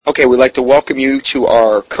Okay, we'd like to welcome you to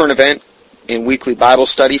our current event and weekly Bible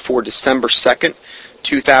study for December 2nd,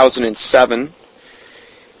 2007.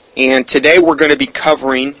 And today we're going to be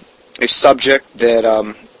covering a subject that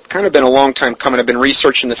kind of been a long time coming. I've been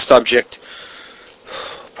researching this subject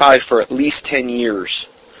probably for at least 10 years.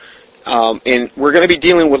 And we're going to be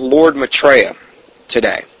dealing with Lord Maitreya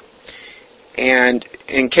today. And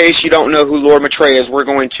in case you don't know who Lord Maitreya is, we're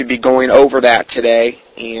going to be going over that today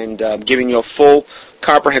and giving you a full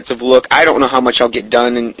comprehensive look. I don't know how much I'll get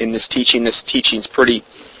done in this teaching. This teaching's pretty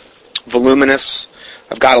voluminous.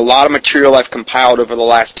 I've got a lot of material I've compiled over the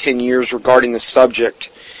last 10 years regarding this subject.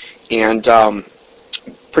 And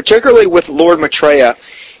particularly with Lord Maitreya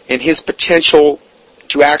and his potential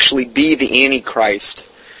to actually be the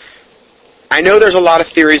Antichrist. I know there's a lot of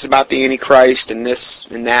theories about the Antichrist and this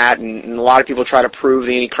and that, and a lot of people try to prove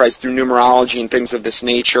the Antichrist through numerology and things of this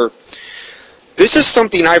nature. This is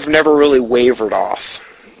something I've never really wavered off.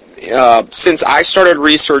 Since I started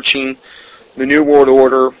researching the New World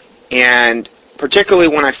Order, and particularly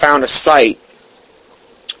when I found a site,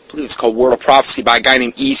 I believe it's called World of Prophecy, by a guy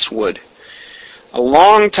named Eastwood. A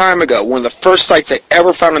long time ago, one of the first sites I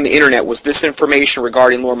ever found on the internet was this information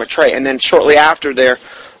regarding Lord Maitreya. And then shortly after there,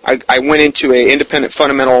 I went into an independent,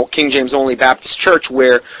 fundamental, King James only Baptist church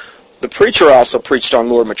where the preacher also preached on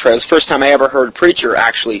Lord Maitreya. It was the first time I ever heard a preacher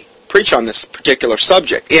actually preach on this particular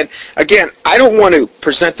subject. And again, I don't want to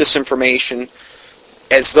present this information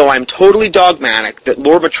as though I'm totally dogmatic that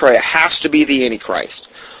Lord Maitreya has to be the Antichrist.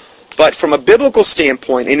 But from a biblical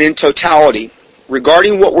standpoint and in totality,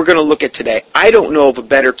 regarding what we're going to look at today, I don't know of a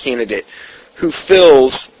better candidate who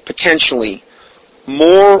fills potentially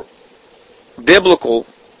more biblical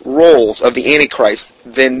roles of the Antichrist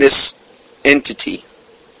than this entity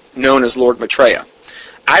known as Lord Maitreya.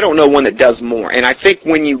 I don't know one that does more. And I think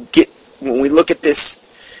when we look at this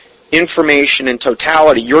information in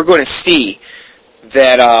totality, you're going to see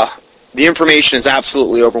that the information is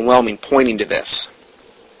absolutely overwhelming, pointing to this.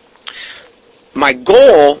 My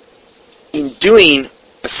goal in doing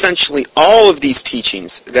essentially all of these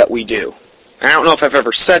teachings that we do, and I don't know if I've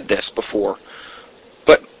ever said this before,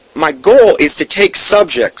 but my goal is to take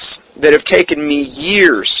subjects that have taken me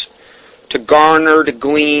years to garner, to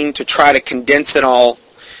glean, to try to condense it all,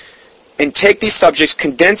 and take these subjects,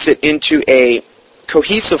 condense it into a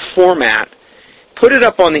cohesive format, put it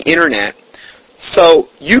up on the internet, so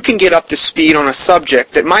you can get up to speed on a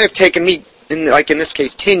subject that might have taken me, like in this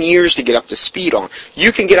case, 10 years to get up to speed on.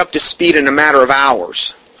 You can get up to speed in a matter of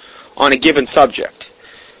hours on a given subject.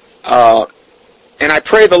 And I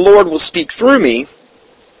pray the Lord will speak through me,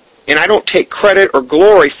 and I don't take credit or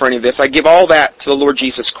glory for any of this. I give all that to the Lord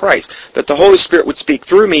Jesus Christ, that the Holy Spirit would speak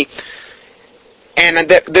through me, and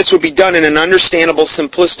that this would be done in an understandable,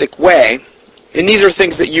 simplistic way. And these are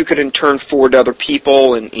things that you could in turn forward to other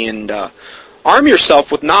people and arm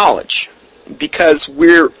yourself with knowledge, because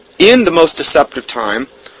we're in the most deceptive time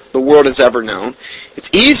the world has ever known.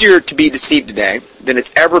 It's easier to be deceived today than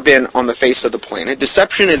it's ever been on the face of the planet.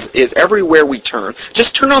 Deception is everywhere we turn.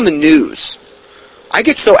 Just turn on the news. I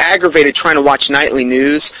get so aggravated trying to watch nightly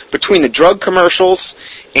news between the drug commercials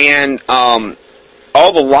and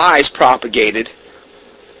all the lies propagated,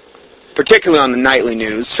 particularly on the nightly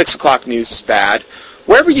news. 6 o'clock news is bad.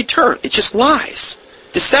 Wherever you turn, it's just lies.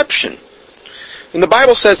 Deception. And the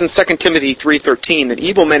Bible says in 2 Timothy 3:13 that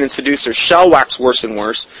evil men and seducers shall wax worse and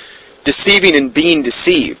worse, deceiving and being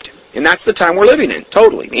deceived. And that's the time we're living in,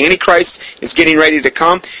 totally. The Antichrist is getting ready to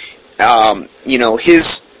come.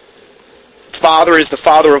 His father is the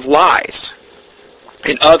father of lies.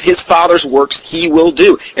 And of his father's works he will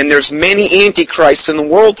do. And there's many Antichrists in the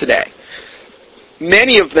world today.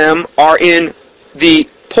 Many of them are in the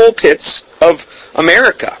pulpits of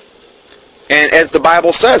America. And as the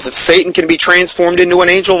Bible says, if Satan can be transformed into an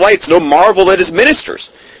angel of light, it's no marvel that his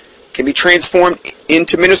ministers can be transformed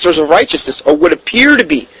into ministers of righteousness, or would appear to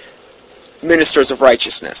be ministers of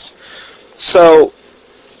righteousness. So,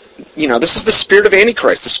 this is the spirit of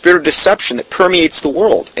Antichrist, the spirit of deception that permeates the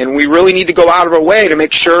world. And we really need to go out of our way to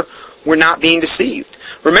make sure we're not being deceived.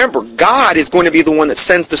 Remember, God is going to be the one that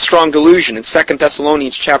sends the strong delusion in 2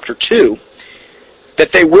 Thessalonians chapter 2,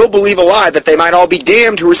 that they will believe a lie, that they might all be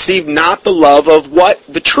damned who receive not the love of what?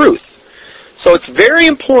 The truth. So it's very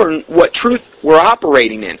important what truth we're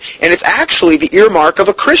operating in. And it's actually the earmark of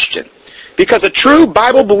a Christian. Because a true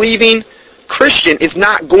Bible-believing Christian is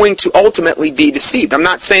not going to ultimately be deceived. I'm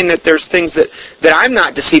not saying that there's things that I'm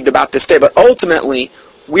not deceived about this day, but ultimately,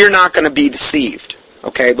 we're not going to be deceived.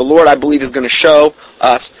 Okay? The Lord, I believe, is going to show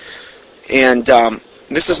us. And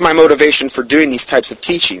this is my motivation for doing these types of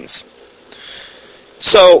teachings.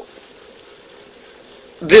 So,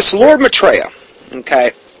 this Lord Maitreya,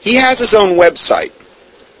 okay, he has his own website.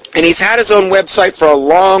 And he's had his own website for a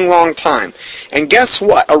long, long time. And guess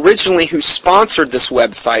what? Originally, who sponsored this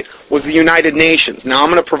website was the United Nations. Now, I'm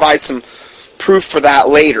going to provide some proof for that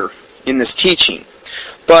later in this teaching.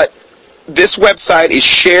 But this website is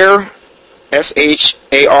Share,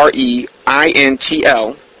 SHAREINTL.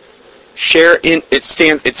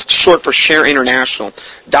 It's short for Share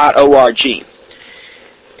International.org.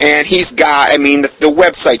 And he's got, the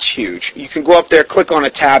website's huge. You can go up there, click on a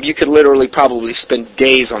tab. You could literally probably spend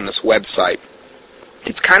days on this website.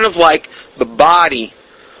 It's kind of like the body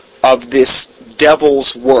of this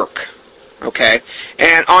devil's work. Okay?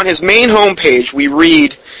 And on his main homepage, we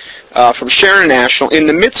read from Share International, in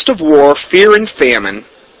the midst of war, fear, and famine,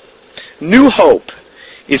 new hope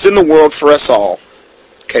is in the world for us all.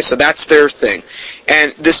 Okay, so that's their thing.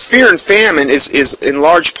 And this fear and famine is in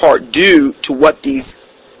large part due to what these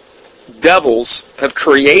devils have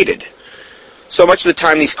created. So much of the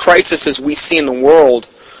time, these crises we see in the world,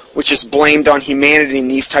 which is blamed on humanity and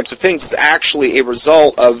these types of things, is actually a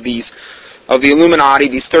result of the Illuminati,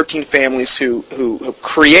 these 13 families who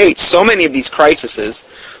create so many of these crises,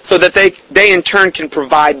 so that they in turn can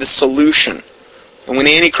provide the solution. And when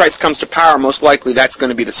the Antichrist comes to power, most likely that's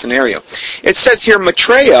going to be the scenario. It says here,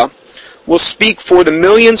 Maitreya will speak for the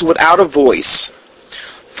millions without a voice,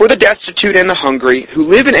 for the destitute and the hungry, who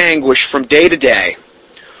live in anguish from day to day,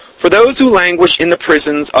 for those who languish in the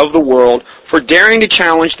prisons of the world, for daring to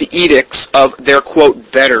challenge the edicts of their,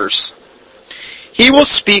 quote, betters. He will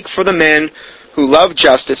speak for the men who love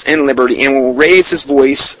justice and liberty and will raise his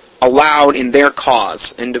voice aloud in their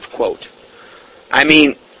cause, end of quote.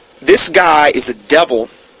 This guy is a devil,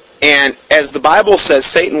 and as the Bible says,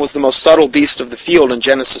 Satan was the most subtle beast of the field in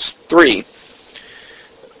Genesis 3.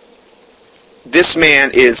 This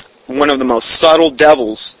man is one of the most subtle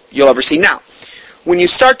devils you'll ever see. Now, when you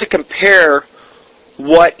start to compare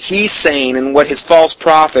what he's saying and what his false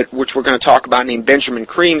prophet, which we're going to talk about, named Benjamin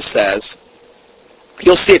Creme, says,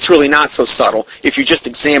 you'll see it's really not so subtle if you just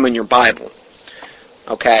examine your Bible.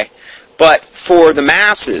 Okay? But for the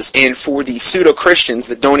masses and for the pseudo-Christians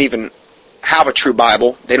that don't even have a true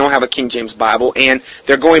Bible, they don't have a King James Bible, and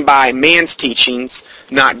they're going by man's teachings,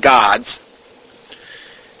 not God's,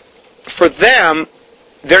 for them,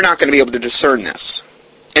 they're not going to be able to discern this.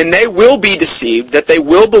 And they will be deceived, that they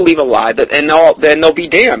will believe a lie, and then they'll be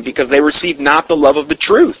damned, because they receive not the love of the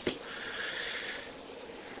truth.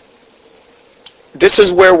 This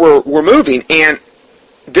is where we're moving, and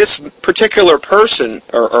this particular person,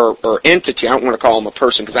 or entity, I don't want to call him a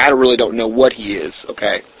person, because I really don't know what he is,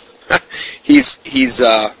 okay? He's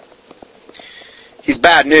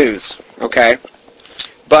bad news, okay?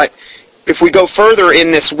 But if we go further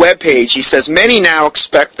in this webpage, he says, many now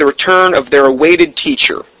expect the return of their awaited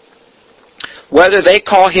teacher. Whether they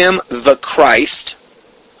call him the Christ,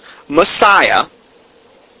 Messiah,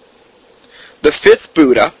 the fifth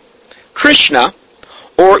Buddha, Krishna,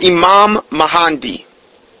 or Imam Mahdi.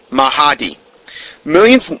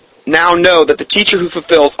 Millions now know that the teacher who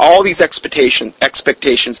fulfills all these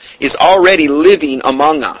expectations is already living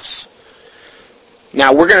among us.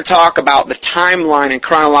 Now, we're going to talk about the timeline and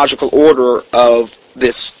chronological order of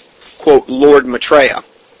this, quote, Lord Maitreya.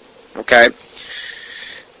 Okay?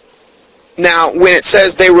 Now, when it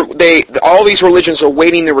says all these religions are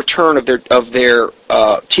waiting the return of their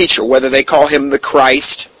teacher, whether they call him the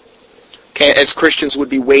Christ, okay, as Christians would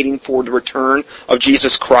be waiting for the return of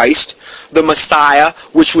Jesus Christ, the Messiah,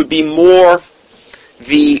 which would be more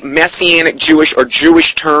the Messianic Jewish or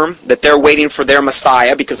Jewish term, that they're waiting for their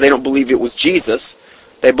Messiah because they don't believe it was Jesus.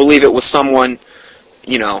 They believe it was someone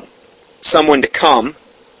to come.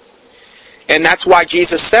 And that's why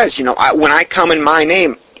Jesus says, when I come in my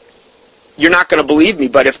name, you're not going to believe me,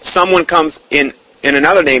 but if someone comes in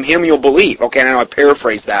another name, him you'll believe. Okay, I know I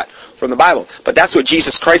paraphrase that from the Bible. But that's what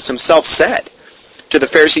Jesus Christ himself said to the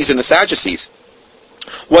Pharisees and the Sadducees.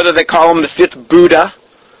 Whether they call him the fifth Buddha,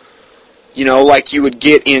 like you would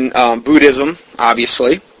get in Buddhism,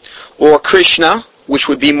 obviously, or Krishna, which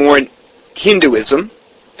would be more in Hinduism,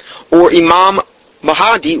 or Imam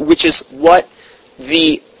Mahdi, which is what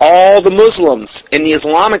all the Muslims and the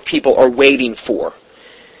Islamic people are waiting for.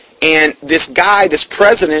 And this guy, this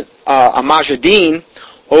president, Ahmadinejad,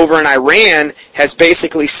 over in Iran, has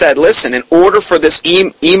basically said, listen, in order for this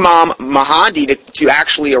Imam Mahdi to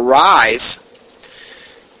actually arise,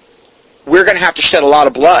 we're going to have to shed a lot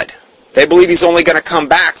of blood. They believe he's only going to come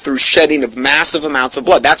back through shedding of massive amounts of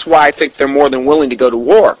blood. That's why I think they're more than willing to go to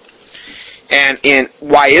war. And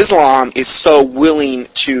why Islam is so willing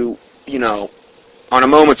to, on a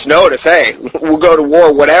moment's notice, hey, we'll go to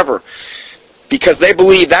war, whatever. Because they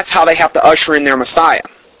believe that's how they have to usher in their Messiah.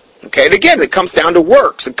 Okay, and again, it comes down to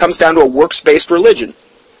works. It comes down to a works-based religion.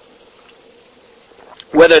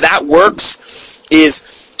 Whether that works is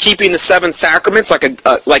keeping the 7 sacraments like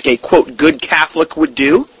a quote good Catholic would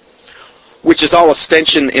do, which is all a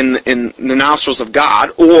stench in the nostrils of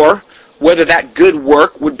God, or whether that good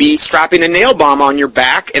work would be strapping a nail bomb on your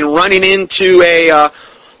back and running into a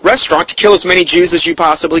restaurant to kill as many Jews as you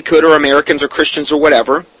possibly could, or Americans or Christians or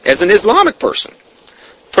whatever, as an Islamic person.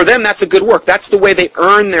 For them, that's a good work. That's the way they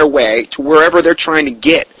earn their way to wherever they're trying to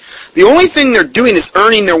get. The only thing they're doing is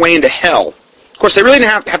earning their way into hell. Of course, they really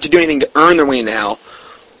didn't have to do anything to earn their way into hell.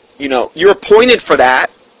 You know, you're appointed for that,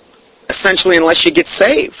 essentially, unless you get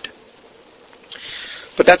saved.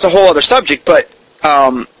 But that's a whole other subject. But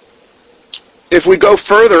if we go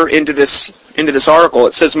further into this article,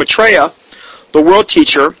 it says Maitreya, the world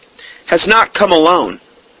teacher, has not come alone.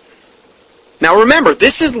 Now remember,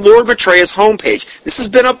 this is Lord Maitreya's homepage. This has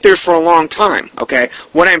been up there for a long time, okay?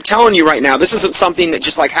 What I'm telling you right now, this isn't something that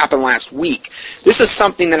just like happened last week. This is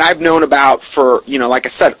something that I've known about for, like I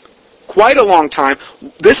said, quite a long time.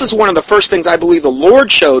 This is one of the first things I believe the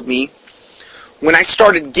Lord showed me when I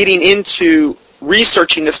started getting into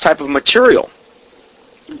researching this type of material.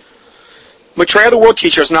 Maitreya, the world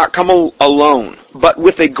teacher, has not come alone, but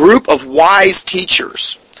with a group of wise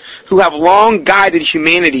teachers who have long guided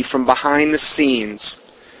humanity from behind the scenes.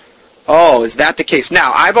 Oh, is that the case?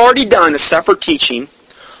 Now, I've already done a separate teaching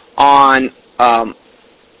on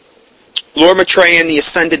Lord Maitreya and the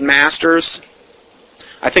Ascended Masters.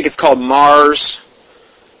 I think it's called Mars,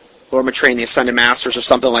 Lord Maitreya and the Ascended Masters, or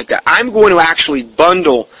something like that. I'm going to actually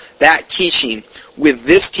bundle that teaching with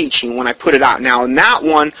this teaching when I put it out. Now, in that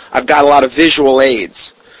one, I've got a lot of visual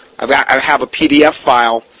aids. I have a PDF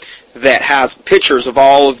file that has pictures of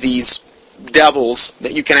all of these devils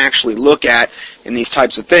that you can actually look at in these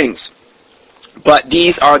types of things. But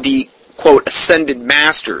these are the, quote, ascended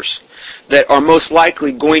masters that are most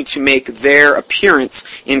likely going to make their appearance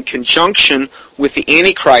in conjunction with the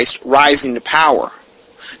Antichrist rising to power.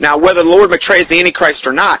 Now, whether Lord Maitreya is the Antichrist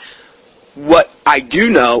or not, what I do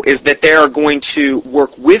know is that they are going to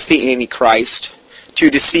work with the Antichrist to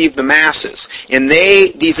deceive the masses. And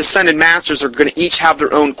these ascended masters are going to each have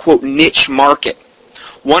their own, quote, niche market.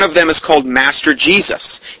 One of them is called Master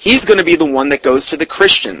Jesus. He's going to be the one that goes to the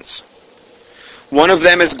Christians. One of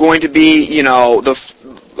them is going to be,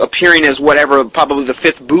 appearing as whatever, probably the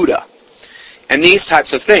 5th Buddha. And these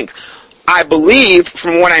types of things. I believe,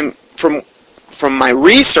 from my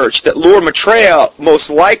research, that Lord Maitreya most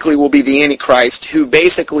likely will be the Antichrist, who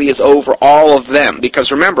basically is over all of them.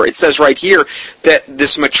 Because remember, it says right here that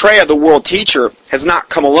this Maitreya, the world teacher, has not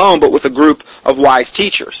come alone, but with a group of wise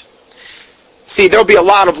teachers. See, there'll be a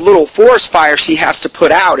lot of little forest fires he has to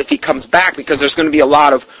put out if he comes back, because there's going to be a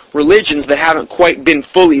lot of religions that haven't quite been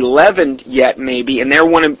fully leavened yet, maybe, and they're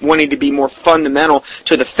wanting to be more fundamental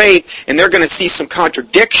to the faith, and they're going to see some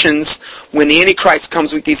contradictions when the Antichrist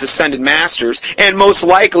comes with these ascended masters, and most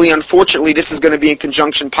likely, unfortunately, this is going to be in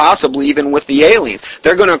conjunction possibly even with the aliens.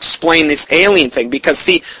 They're going to explain this alien thing, because,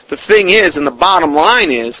 see, the thing is, and the bottom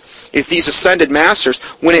line is these ascended masters,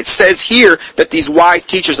 when it says here that these wise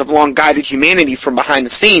teachers have long guided humanity from behind the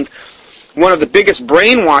scenes, one of the biggest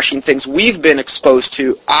brainwashing things we've been exposed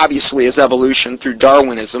to, obviously, is evolution through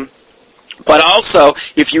Darwinism. But also,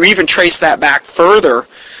 if you even trace that back further,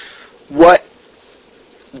 what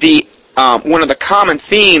the one of the common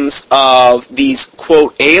themes of these,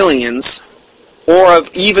 quote, aliens, or of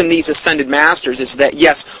even these ascended masters, is that,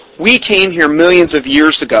 yes, we came here millions of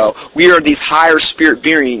years ago. We are these higher spirit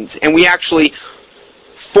beings, and we actually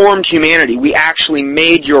formed humanity. We actually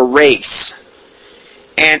made your race.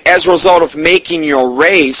 And as a result of making your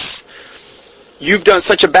race, you've done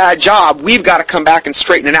such a bad job, we've got to come back and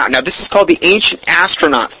straighten it out. Now, this is called the ancient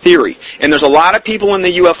astronaut theory. And there's a lot of people in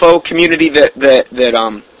the UFO community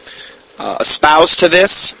that espouse to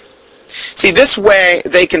this. See, this way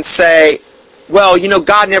they can say, well,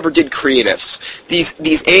 God never did create us.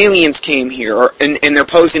 These aliens came here, and they're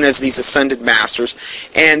posing as these ascended masters,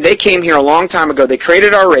 and they came here a long time ago. They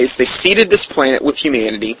created our race. They seeded this planet with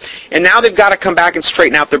humanity, and now they've got to come back and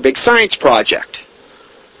straighten out their big science project.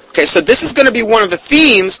 Okay, so this is going to be one of the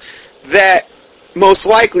themes that most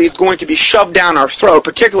likely is going to be shoved down our throat,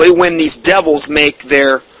 particularly when these devils make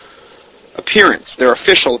their appearance, their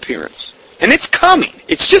official appearance. And it's coming.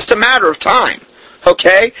 It's just a matter of time.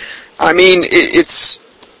 Okay? I mean, it's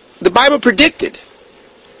the Bible predicted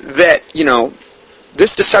that,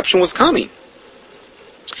 this deception was coming.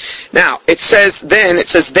 Now, it says,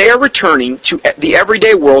 they are returning to the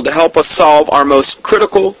everyday world to help us solve our most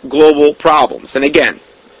critical global problems. And again,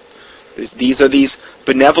 these are these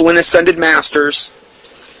benevolent ascended masters,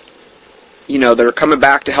 that are coming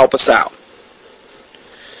back to help us out.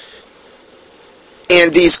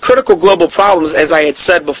 And these critical global problems, as I had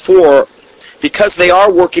said before, because they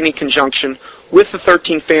are working in conjunction with the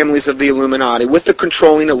 13 families of the Illuminati, with the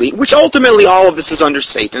controlling elite, which ultimately all of this is under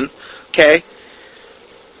Satan, okay?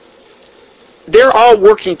 They're all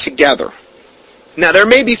working together. Now, there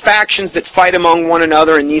may be factions that fight among one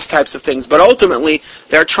another and these types of things, but ultimately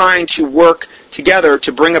they're trying to work together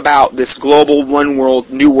to bring about this global one world,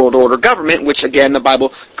 new world order government, which again the Bible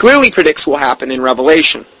clearly predicts will happen in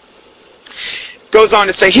Revelation. Goes on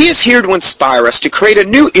to say, he is here to inspire us to create a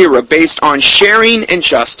new era based on sharing and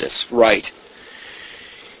justice, right?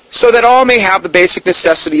 So that all may have the basic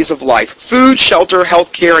necessities of life: food, shelter,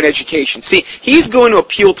 health care, and education. See, he's going to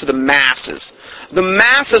appeal to the masses. The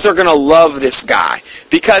masses are going to love this guy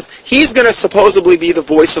because he's going to supposedly be the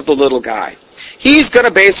voice of the little guy. He's going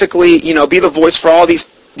to basically, be the voice for all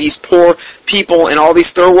these poor people in all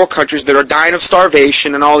these third world countries that are dying of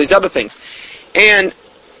starvation and all these other things. And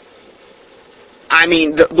I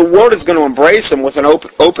mean, the world is going to embrace him with an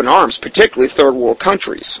open arms, particularly third world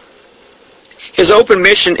countries. His open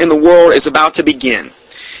mission in the world is about to begin.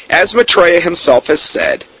 As Maitreya himself has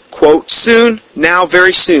said, quote, soon, now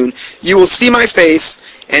very soon, you will see my face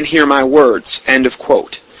and hear my words, end of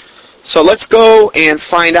quote. So let's go and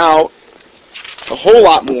find out a whole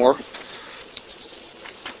lot more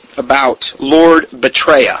about Lord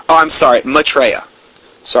Maitreya. Oh, I'm sorry, Maitreya.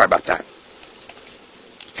 Sorry about that.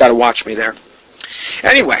 Got to watch me there.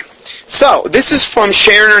 Anyway, so this is from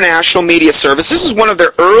Share International Media Service. This is one of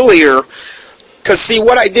their earlier, because see,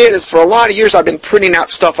 what I did is for a lot of years I've been printing out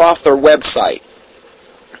stuff off their website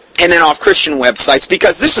and then off Christian websites,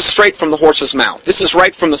 because this is straight from the horse's mouth. This is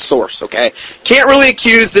right from the source, okay? Can't really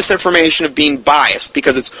accuse this information of being biased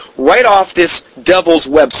because it's right off this devil's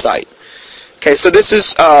website. Okay, so this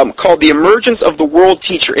is called The Emergence of the World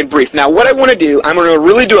Teacher in Brief. Now, what I want to do, I'm going to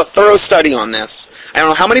really do a thorough study on this. I don't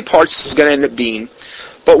know how many parts this is going to end up being,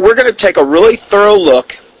 but we're going to take a really thorough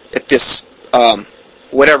look at this,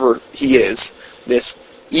 whatever he is, this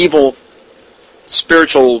evil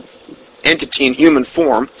spiritual entity in human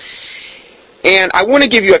form. And I want to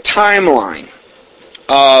give you a timeline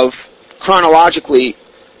of, chronologically,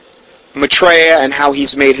 Maitreya and how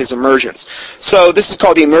he's made his emergence. So this is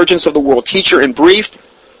called The Emergence of the World Teacher in Brief.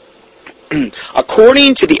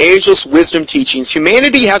 According to the ageless wisdom teachings,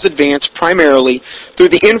 humanity has advanced primarily through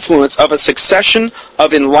the influence of a succession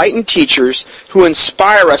of enlightened teachers who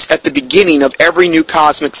inspire us at the beginning of every new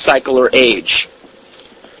cosmic cycle or age.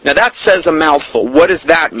 Now that says a mouthful. What does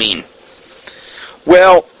that mean?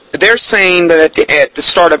 Well, they're saying that at the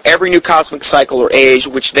start of every new cosmic cycle or age,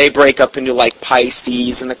 which they break up into like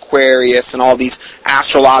Pisces and Aquarius and all these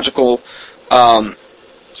astrological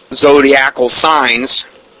zodiacal signs,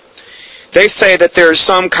 they say that there's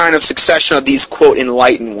some kind of succession of these, quote,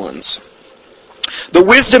 enlightened ones. The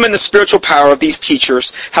wisdom and the spiritual power of these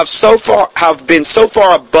teachers have been so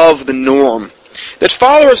far above the norm that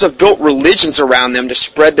followers have built religions around them to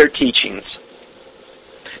spread their teachings.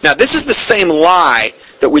 Now, this is the same lie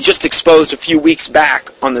that we just exposed a few weeks back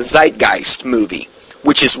on the Zeitgeist movie,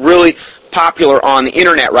 which is really popular on the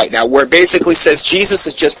internet right now, where it basically says Jesus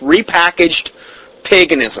is just repackaged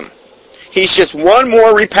paganism. He's just one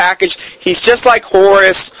more repackaged. He's just like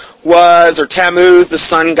Horus was, or Tammuz, the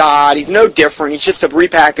sun god. He's no different. He's just a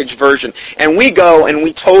repackaged version. And we go and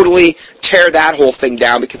we totally tear that whole thing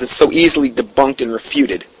down because it's so easily debunked and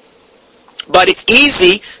refuted. But it's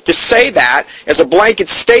easy to say that as a blanket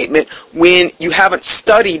statement when you haven't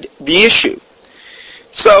studied the issue.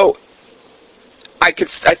 So I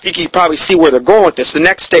think you probably see where they're going with this. The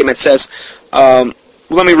next statement says,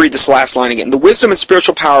 let me read this last line again. The wisdom and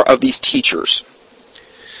spiritual power of these teachers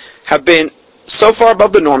have been so far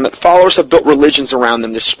above the norm that followers have built religions around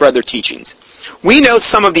them to spread their teachings. We know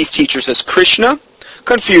some of these teachers as Krishna,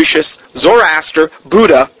 Confucius, Zoroaster,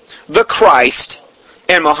 Buddha, the Christ,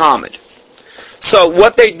 and Muhammad. So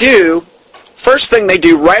what they do, first thing they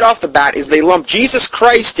do right off the bat is they lump Jesus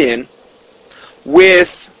Christ in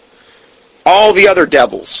with all the other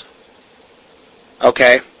devils.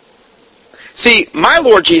 Okay? See, my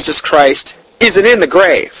Lord Jesus Christ isn't in the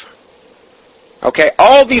grave. Okay?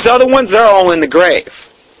 All these other ones, they're all in the grave.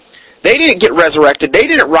 They didn't get resurrected. They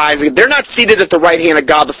didn't rise. They're not seated at the right hand of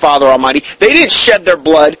God the Father Almighty. They didn't shed their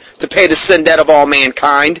blood to pay the sin debt of all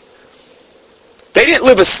mankind. They didn't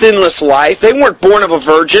live a sinless life. They weren't born of a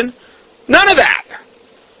virgin. None of that.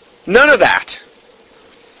 None of that.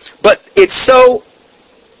 But it's so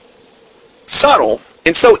subtle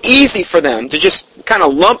and so easy for them to just kind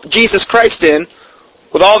of lump Jesus Christ in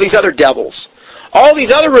with all these other devils. All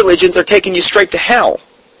these other religions are taking you straight to hell.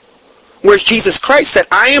 Whereas Jesus Christ said,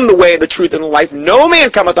 I am the way, the truth, and the life. No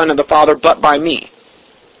man cometh unto the Father but by me.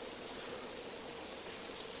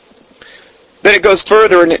 Then it goes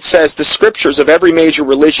further and it says, the scriptures of every major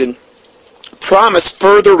religion promise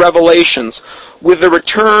further revelations with the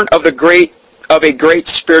return of a great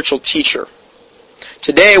spiritual teacher.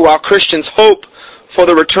 Today, while Christians hope for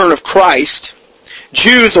the return of Christ,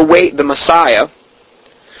 Jews await the Messiah,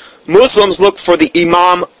 Muslims look for the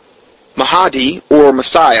Imam Mahdi, or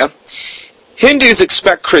Messiah, Hindus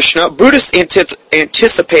expect Krishna, Buddhists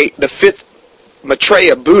anticipate the fifth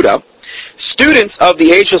Maitreya Buddha, students of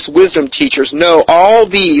the ageless wisdom teachers know all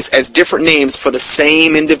these as different names for the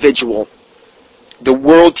same individual, the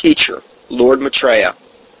world teacher, Lord Maitreya.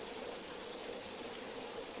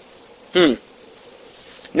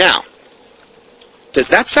 Now, does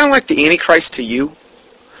that sound like the Antichrist to you?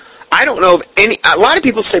 I don't know of any... A lot of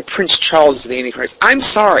people say Prince Charles is the Antichrist. I'm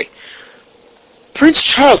sorry. Prince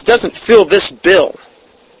Charles doesn't fill this bill.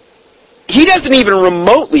 He doesn't even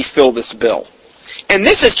remotely fill this bill. And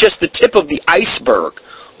this is just the tip of the iceberg,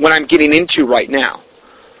 what I'm getting into right now.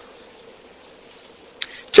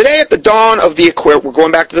 Today at the dawn of the Aquarian... We're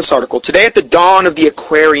going back to this article. Today at the dawn of the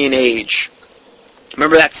Aquarian Age.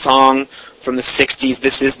 Remember that song from the 60s,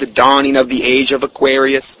 this is the dawning of the age of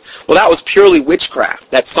Aquarius? Well, that was purely witchcraft.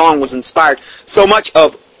 That song was inspired. So much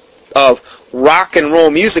of rock and roll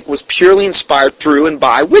music was purely inspired through and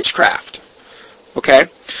by witchcraft. Okay?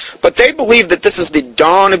 But they believe that this is the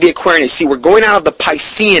dawn of the Aquarian Age. See, we're going out of the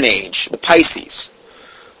Piscean Age, the Pisces.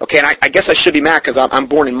 Okay, and I guess I should be mad because I'm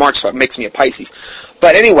born in March, so it makes me a Pisces.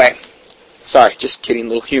 But anyway, sorry, just kidding, a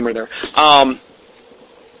little humor there.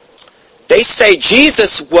 They say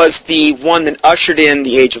Jesus was the one that ushered in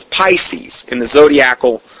the age of Pisces in the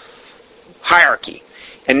zodiacal hierarchy.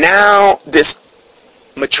 And now this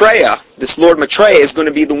Maitreya, this Lord Maitreya, is going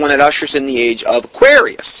to be the one that ushers in the age of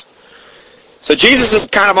Aquarius. So Jesus is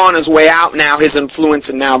kind of on his way out now, his influence,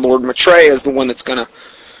 and now Lord Maitreya is the one that's going to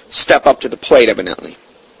step up to the plate, evidently.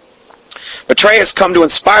 Maitreya has come to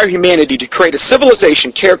inspire humanity to create a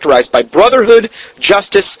civilization characterized by brotherhood,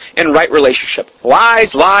 justice, and right relationship.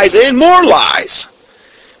 Lies, lies, and more lies.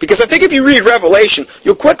 Because I think if you read Revelation,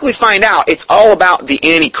 you'll quickly find out it's all about the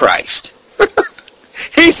Antichrist.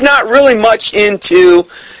 He's not really much into,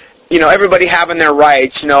 everybody having their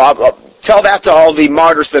rights. I'll tell that to all the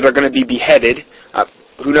martyrs that are going to be beheaded.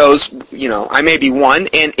 Who knows, I may be one.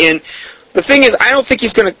 And the thing is, I don't think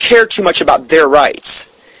he's going to care too much about their rights.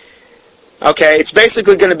 Okay, it's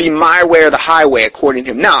basically going to be my way or the highway, according to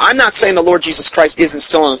him. Now, I'm not saying the Lord Jesus Christ isn't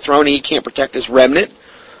still on the throne and he can't protect his remnant.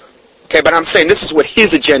 Okay, but I'm saying this is what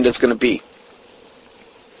his agenda is going to be.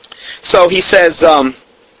 So he says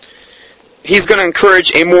he's going to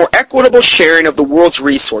encourage a more equitable sharing of the world's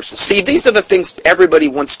resources. See, these are the things everybody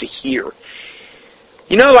wants to hear.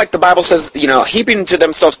 Like the Bible says, heaping to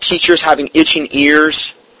themselves teachers having itching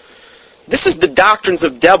ears. This is the doctrines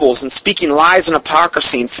of devils and speaking lies and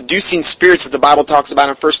hypocrisy and seducing spirits that the Bible talks about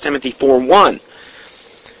in 1 Timothy 4:1.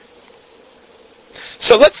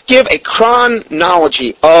 So let's give a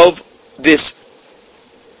chronology of this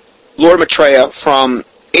Lord Maitreya from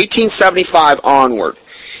 1875 onward.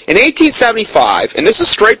 In 1875, and this is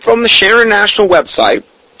straight from the Sharon National website,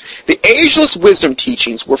 the ageless wisdom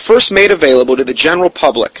teachings were first made available to the general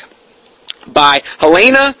public by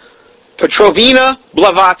Helena Petrovna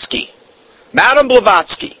Blavatsky. Madame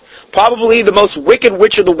Blavatsky, probably the most wicked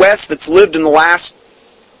witch of the West that's lived in the last,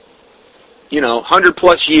 100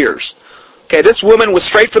 plus years. Okay, this woman was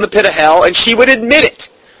straight from the pit of hell, and she would admit it.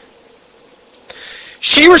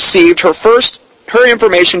 She received her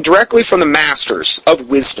information directly from the masters of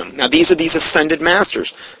wisdom. Now, these are these ascended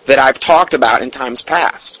masters that I've talked about in times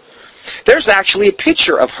past. There's actually a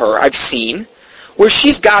picture of her I've seen where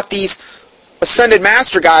she's got these ascended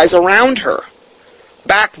master guys around her.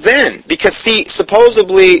 Back then, because see,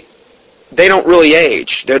 supposedly they don't really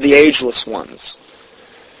age. They're the ageless ones.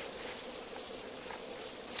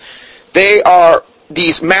 They are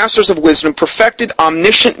these masters of wisdom, perfected,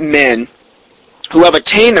 omniscient men who have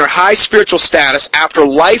attained their high spiritual status after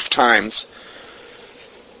lifetimes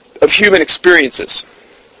of human experiences.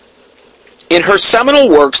 In her seminal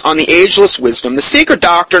works on the ageless wisdom, The Secret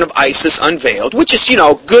Doctrine of Isis Unveiled, which is,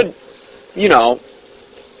 good,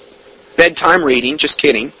 bedtime reading, just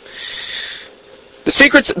kidding. The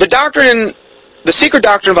Secret Doctrine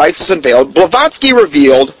of Isis Unveiled, Blavatsky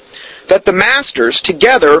revealed that the masters,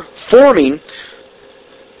 together forming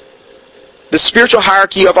the spiritual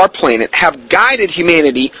hierarchy of our planet, have guided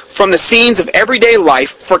humanity from the scenes of everyday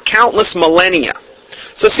life for countless millennia.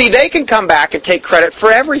 So see, they can come back and take credit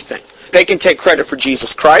for everything. They can take credit for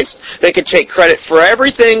Jesus Christ. They can take credit for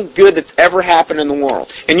everything good that's ever happened in the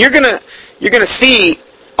world. And you're gonna see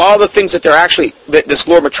all the things that that this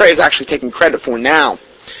Lord Maitreya is actually taking credit for now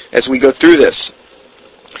as we go through this.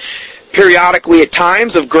 Periodically, at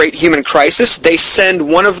times of great human crisis, they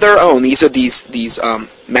send one of their own. These are these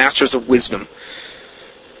masters of wisdom.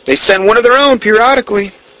 They send one of their own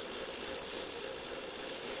periodically.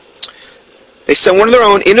 They send one of their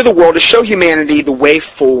own into the world to show humanity the way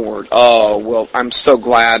forward. Oh, well, I'm so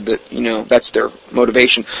glad that, that's their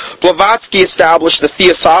motivation. Blavatsky established the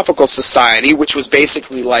Theosophical Society, which was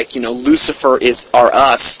basically like, Lucifer is our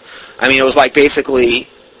us. I mean, it was like basically,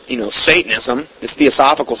 Satanism, this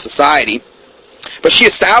Theosophical Society. But she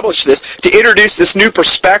established this to introduce this new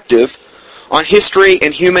perspective on history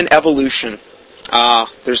and human evolution.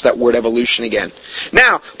 There's that word evolution again.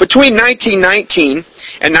 Now, between 1919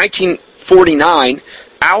 and 1949,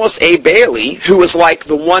 Alice A. Bailey, who was like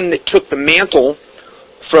the one that took the mantle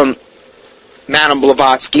from Madame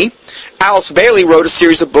Blavatsky, Alice Bailey wrote a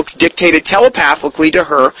series of books dictated telepathically to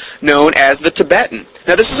her, known as the Tibetan.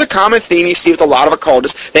 Now, this is a common theme you see with a lot of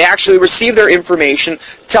occultists. They actually receive their information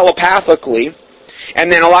telepathically,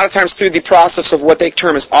 and then a lot of times through the process of what they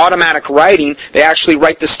term as automatic writing, they actually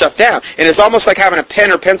write this stuff down. And it's almost like having a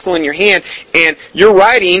pen or pencil in your hand, and you're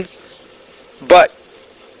writing, but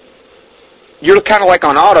you're kind of like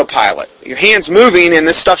on autopilot. Your hand's moving, and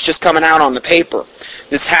this stuff's just coming out on the paper.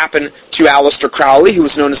 This happened to Aleister Crowley, who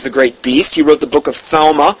was known as the Great Beast. He wrote the Book of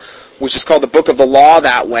Thelma, which is called the Book of the Law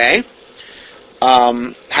that way.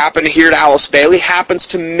 Happened here to Alice Bailey. Happens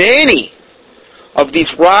to many of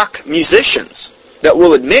these rock musicians that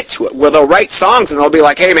will admit to it, where they'll write songs, and they'll be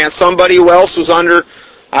like, hey man, somebody else was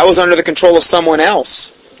I was under the control of someone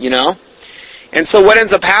else, And so what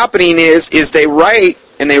ends up happening is they write,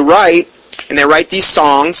 and they write these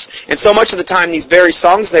songs, and so much of the time these very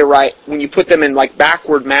songs they write, when you put them in like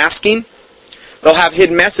backward masking, they'll have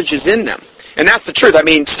hidden messages in them. And that's the truth. I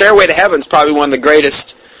mean, Stairway to Heaven is probably one of the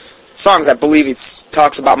greatest songs. I believe it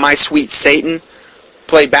talks about My Sweet Satan,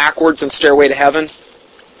 played backwards in Stairway to Heaven.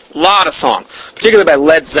 A lot of songs, particularly by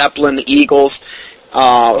Led Zeppelin, the Eagles.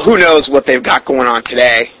 Who knows what they've got going on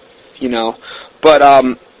today, But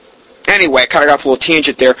anyway, I kind of got off a little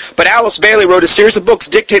tangent there. But Alice Bailey wrote a series of books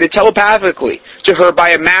dictated telepathically to her by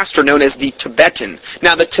a master known as the Tibetan.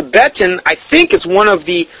 Now, the Tibetan, I think, is one of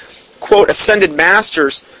the, quote, ascended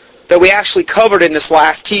masters that we actually covered in this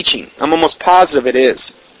last teaching. I'm almost positive it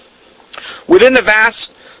is. Within the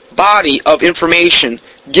vast body of information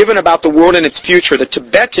given about the world and its future, the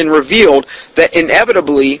Tibetan revealed that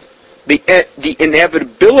inevitably the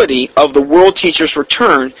inevitability of the world teacher's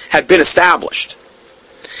return had been established,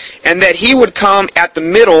 and that he would come at the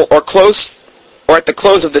middle or at the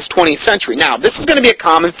close of this 20th century. Now, this is going to be a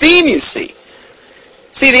common theme, you see.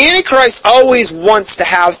 See, the Antichrist always wants to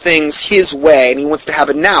have things his way, and he wants to have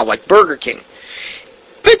it now, like Burger King.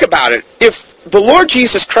 Think about it. If the Lord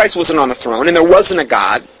Jesus Christ wasn't on the throne, and there wasn't a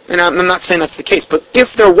God, and I'm not saying that's the case, but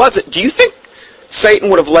if there wasn't, do you think Satan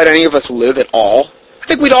would have let any of us live at all? I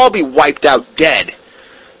think we'd all be wiped out dead.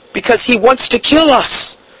 Because he wants to kill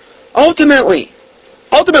us. Ultimately,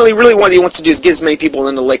 really what he wants to do is get as many people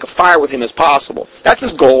in the lake of fire with him as possible. That's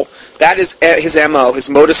his goal. That is his MO, his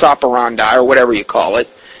modus operandi, or whatever you call it.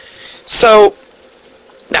 So,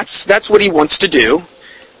 that's what he wants to do.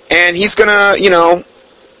 And he's going to,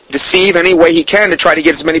 deceive any way he can to try to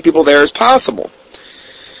get as many people there as possible.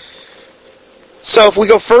 So if we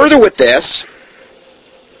go further with this,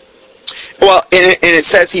 well, and it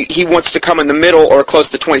says he wants to come in the middle or close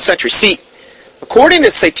to the 20th century. See, according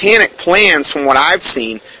to satanic plans, from what I've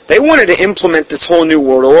seen, they wanted to implement this whole New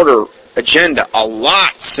World Order agenda a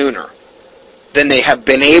lot sooner than they have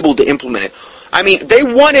been able to implement it. I mean, they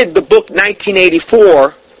wanted the book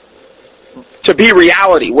 1984 to be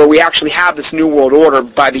reality, where we actually have this New World Order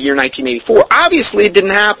by the year 1984. Obviously, it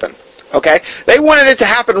didn't happen. Okay? They wanted it to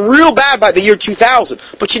happen real bad by the year 2000.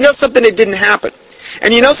 But you know something? It didn't happen.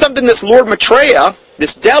 And you know something? This Lord Maitreya,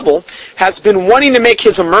 this devil, has been wanting to make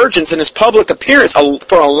his emergence and his public appearance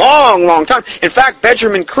for a long, long time. In fact,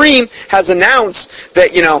 Benjamin Creme has announced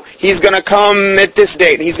that, he's going to come at this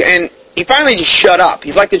date. And he finally just shut up.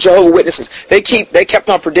 He's like the Jehovah's Witnesses. They kept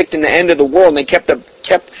on predicting the end of the world, and they kept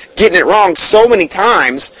getting it wrong so many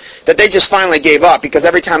times that they just finally gave up, because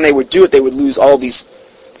every time they would do it, they would lose all these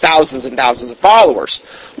thousands and thousands of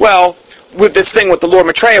followers. Well, with this thing with the Lord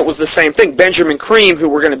Maitreya, it was the same thing. Benjamin Creme, who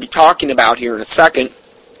we're going to be talking about here in a second,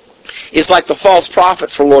 is like the false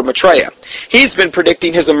prophet for Lord Maitreya. He's been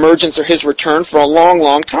predicting his emergence or his return for a long,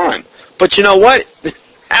 long time. But you know what? It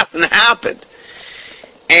hasn't happened.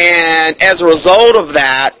 And as a result of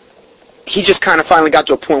that, he just kind of finally got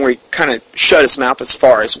to a point where he kind of shut his mouth as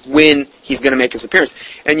far as when he's going to make his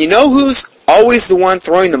appearance. And you know who's always the one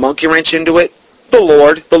throwing the monkey wrench into it? The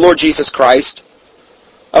Lord Jesus Christ.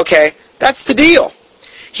 Okay, that's the deal.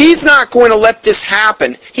 He's not going to let this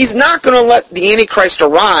happen. He's not going to let the Antichrist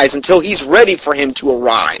arise until he's ready for him to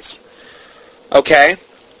arise. Okay?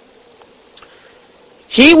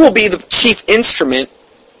 He will be the chief instrument,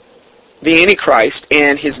 the Antichrist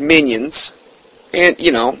and his minions, and,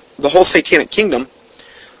 the whole satanic kingdom,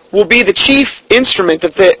 will be the chief instrument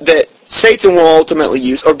that Satan will ultimately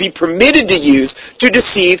use, or be permitted to use, to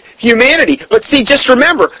deceive humanity. But see, just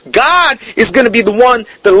remember, God is going to be the one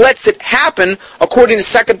that lets it happen, according to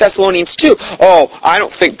 2 Thessalonians 2. Oh, I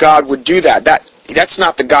don't think God would do that. That's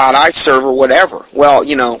not the God I serve, or whatever. Well,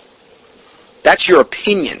 that's your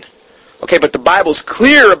opinion. Okay, but the Bible's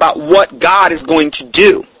clear about what God is going to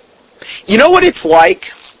do. You know what it's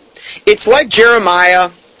like? It's like Jeremiah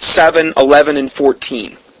 7, 11, and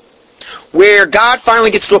 14. Where God finally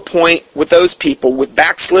gets to a point with those people, with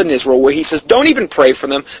backslidden Israel, where he says, don't even pray for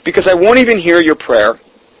them, because I won't even hear your prayer.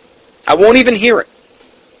 I won't even hear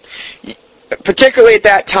it. Particularly at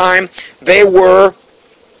that time, they were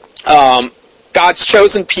God's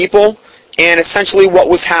chosen people, and essentially what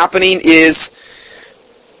was happening is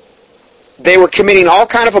they were committing all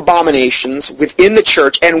kind of abominations within the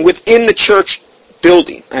church, and within the church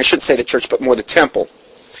building. I shouldn't say the church, but more the temple.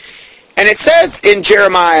 And it says in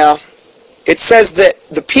Jeremiah, it says that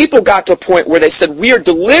the people got to a point where they said, we are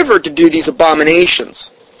delivered to do these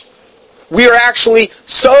abominations. We are actually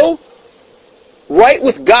so right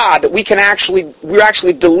with God that we're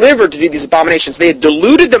actually delivered to do these abominations. They had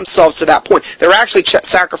deluded themselves to that point. They were actually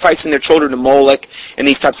sacrificing their children to Moloch and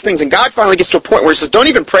these types of things. And God finally gets to a point where he says, don't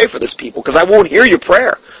even pray for this people, because I won't hear your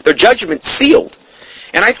prayer. Their judgment's sealed.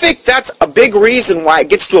 And I think that's a big reason why it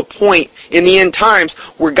gets to a point in the end times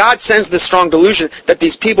where God sends this strong delusion that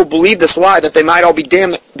these people believe this lie, that they might all be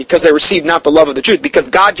damned because they received not the love of the truth, because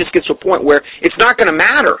God just gets to a point where it's not going to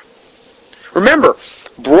matter. Remember,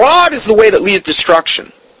 broad is the way that leadeth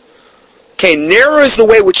destruction. Okay, narrow is the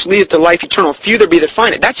way which leadeth to life eternal. Few there be that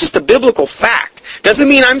find it. That's just a biblical fact. Doesn't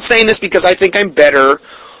mean I'm saying this because I think I'm better.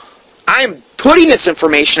 I'm putting this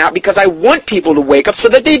information out because I want people to wake up so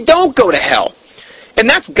that they don't go to hell. And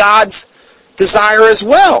that's God's desire as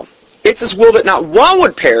well. It's his will that not one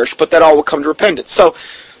would perish, but that all would come to repentance. So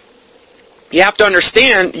you have to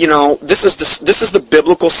understand, this is the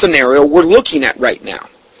biblical scenario we're looking at right now.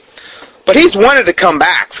 But he's wanted to come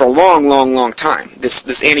back for a long, long, long time.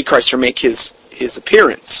 This Antichrist to make his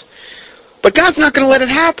appearance. But God's not going to let it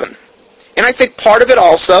happen. And I think part of it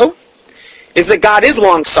also is that God is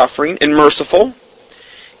long-suffering and merciful.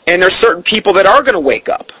 And there's certain people that are going to wake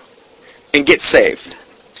up and get saved.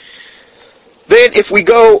 Then if we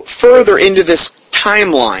go further into this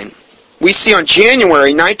timeline, we see on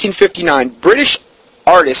January 1959, British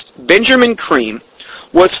artist Benjamin Creme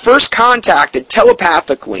was first contacted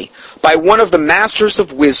telepathically by one of the masters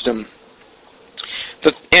of wisdom,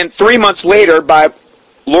 and 3 months later by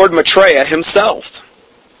Lord Maitreya himself,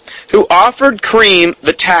 who offered Creme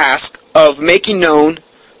the task of making known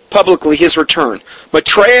publicly his return.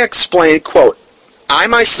 Maitreya explained, quote, I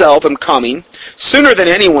myself am coming sooner than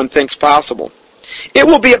anyone thinks possible. It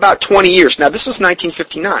will be about 20 years. Now, this was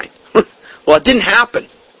 1959. Well, it didn't happen.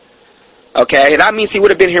 Okay, that means he would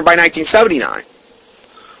have been here by 1979,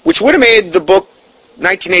 which would have made the book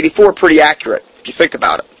 1984 pretty accurate, if you think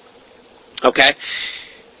about it. Okay?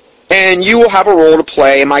 And you will have a role to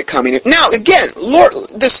play in my coming. Now, again, Lord,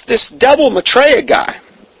 this devil Maitreya guy,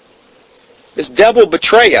 this devil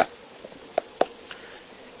Maitreya,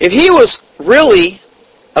 if he was really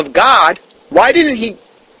of God, why didn't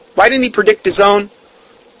he predict his own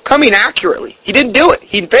coming accurately? He didn't do it.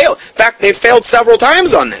 He failed. In fact, they failed several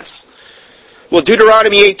times on this. Well,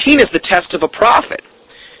 Deuteronomy 18 is the test of a prophet.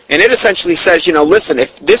 And it essentially says, listen,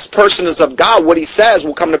 if this person is of God, what he says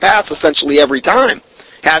will come to pass essentially every time.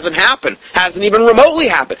 Hasn't happened. Hasn't even remotely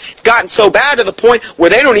happened. It's gotten so bad to the point where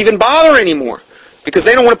they don't even bother anymore, because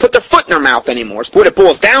they don't want to put their foot in their mouth anymore. It's what it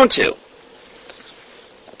boils down to.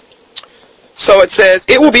 So it says,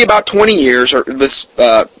 it will be about 20 years, or this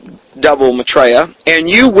devil Maitreya, and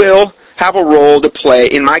you will have a role to play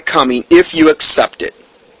in my coming if you accept it.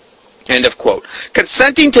 End of quote.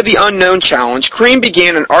 Consenting to the unknown challenge, Creme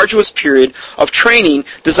began an arduous period of training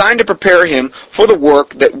designed to prepare him for the work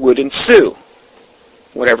that would ensue.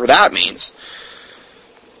 Whatever that means.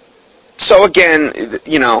 So again, the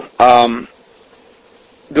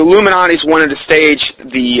Illuminatis wanted to stage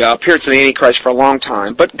the appearance of the Antichrist for a long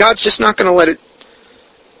time, but God's just not going to let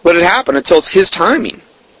it happen until it's his timing.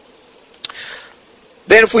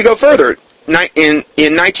 Then if we go further, in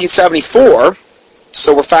 1974,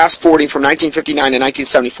 so we're fast forwarding from 1959 to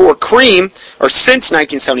 1974, since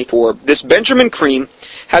 1974, this Benjamin Creme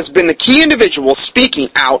has been the key individual speaking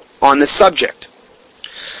out on this subject.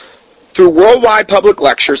 Through worldwide public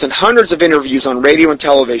lectures and hundreds of interviews on radio and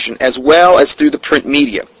television, as well as through the print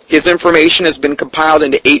media. His information has been compiled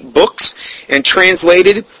into 8 books and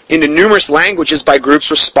translated into numerous languages by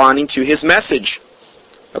groups responding to his message.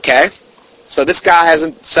 Okay? So this guy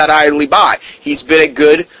hasn't sat idly by. He's been a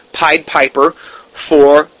good Pied Piper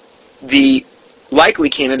for the likely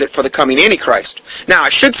candidate for the coming Antichrist. Now, I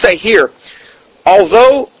should say here,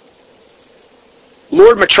 although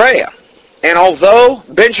Lord Maitreya and although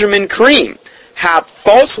Benjamin Creme have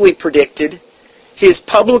falsely predicted his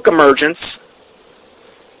public emergence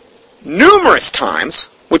numerous times,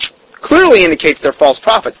 which clearly indicates they're false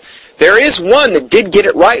prophets, there is one that did get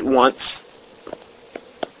it right once.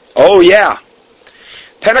 Oh yeah.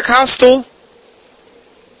 Pentecostal,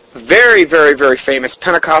 very, very, very famous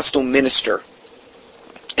Pentecostal minister.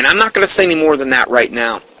 And I'm not going to say any more than that right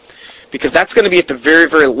now, because that's going to be at the very,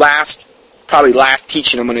 very last, probably last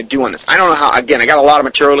teaching I'm going to do on this. I don't know how, again, I got a lot of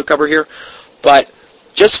material to cover here, but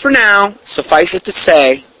just for now, suffice it to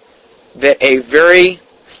say that a very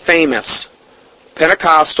famous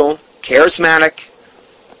Pentecostal, charismatic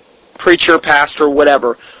preacher, pastor,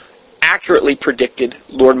 whatever, accurately predicted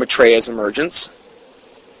Lord Maitreya's emergence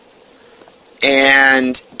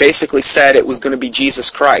and basically said it was going to be Jesus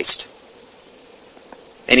Christ.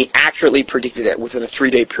 And he accurately predicted it within a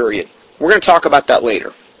 3-day period. We're going to talk about that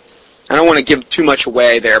later. I don't want to give too much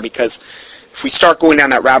away there, because if we start going down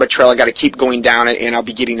that rabbit trail, I've got to keep going down it, and I'll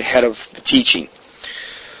be getting ahead of the teaching.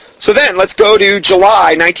 So then, let's go to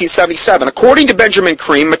July 1977. According to Benjamin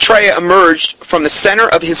Creme, Maitreya emerged from the center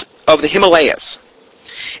of the Himalayas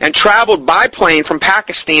and traveled by plane from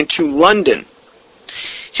Pakistan to London,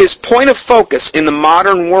 his point of focus in the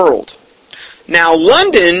modern world. Now,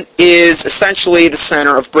 London is essentially the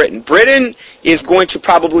center of Britain. Britain is going to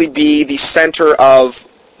probably be the center of,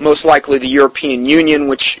 most likely, the European Union,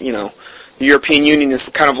 which, the European Union is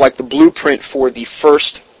kind of like the blueprint for the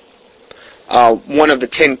first one of the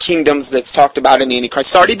 10 kingdoms that's talked about in the Antichrist.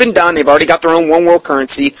 It's already been done. They've already got their own one world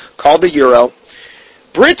currency called the euro.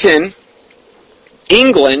 Britain,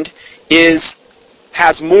 England,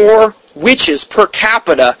 has more witches per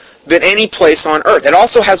capita than any place on earth. It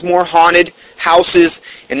also has more haunted houses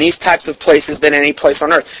and these types of places than any place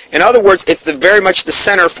on earth. In other words, it's very much the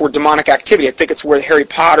center for demonic activity. I think it's where the Harry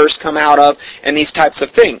Potters come out of and these types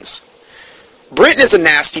of things. Britain is a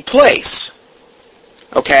nasty place.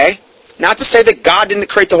 Okay? Not to say that God didn't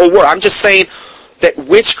create the whole world. I'm just saying that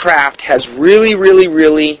witchcraft has really, really,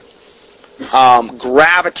 really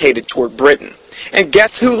gravitated toward Britain. And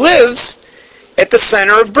guess who lives at the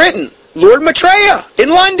center of Britain? Lord Maitreya in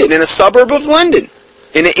London, in a suburb of London,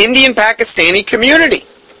 in an Indian-Pakistani community.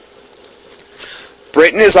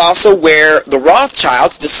 Britain is also where the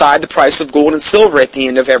Rothschilds decide the price of gold and silver at the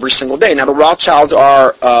end of every single day. Now, the Rothschilds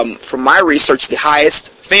are, from my research, the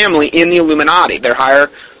highest family in the Illuminati. They're higher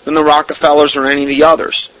than the Rockefellers or any of the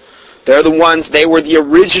others. They're the ones, they were the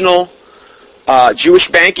original Jewish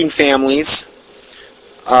banking families,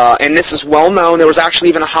 and this is well known. There was actually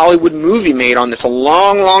even a Hollywood movie made on this a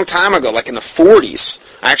long, long time ago, like in the 40s.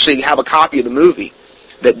 I actually have a copy of the movie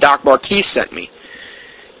that Doc Marquis sent me.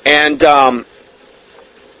 And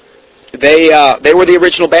they were the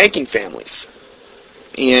original banking families.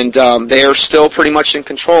 And they are still pretty much in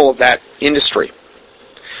control of that industry.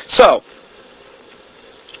 So,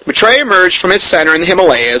 Maitreya emerged from his center in the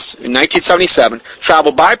Himalayas in 1977,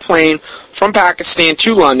 traveled by plane from Pakistan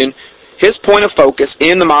to London, his point of focus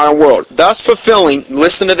in the modern world, thus fulfilling,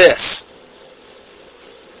 listen to this,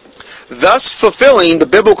 thus fulfilling the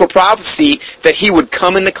biblical prophecy that he would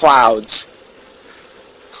come in the clouds.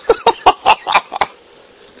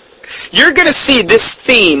 You're going to see this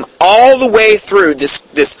theme all the way through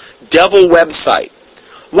this devil website.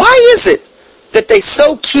 Why is it that they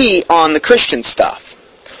so key on the Christian stuff?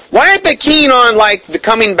 Why aren't they keen on, like, the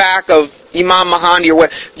coming back of Imam Mahdi or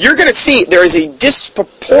what? You're going to see there is a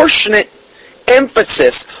disproportionate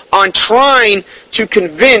emphasis on trying to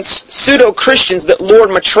convince pseudo-Christians that Lord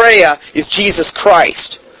Maitreya is Jesus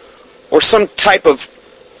Christ or some type of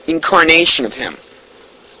incarnation of him.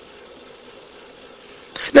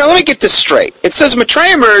 Now, let me get this straight. It says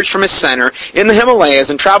Maitreya emerged from his center in the Himalayas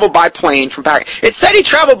and traveled by plane from Pakistan. It said he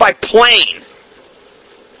traveled by plane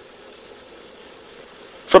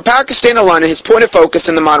from Pakistan to London, his point of focus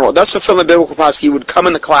in the modern world, thus fulfilling the biblical prophecy, he would come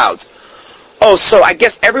in the clouds. Oh, so I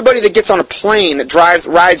guess everybody that gets on a plane that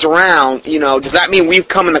rides around, does that mean we've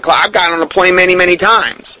come in the cloud? I've gotten on a plane many, many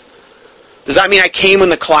times. Does that mean I came in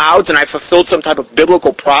the clouds and I fulfilled some type of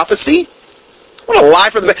biblical prophecy? What a lie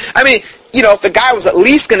for the... I mean, if the guy was at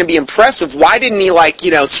least going to be impressive, why didn't he,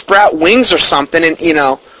 sprout wings or something and,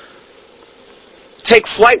 take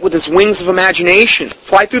flight with his wings of imagination,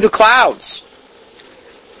 fly through the clouds,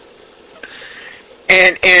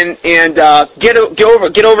 and get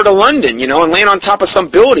over to London, and land on top of some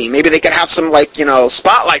building. Maybe they could have some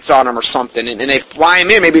spotlights on them or something, and they fly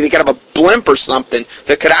him in. Maybe they could have a blimp or something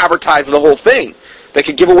that could advertise the whole thing. They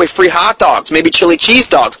could give away free hot dogs, maybe chili cheese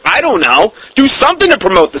dogs. I don't know. Do something to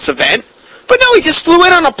promote this event. But no, he just flew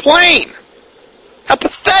in on a plane. How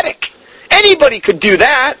pathetic. Anybody could do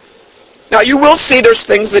that. Now, you will see there's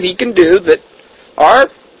things that he can do that are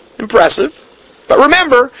impressive. But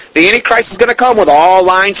remember, the Antichrist is going to come with all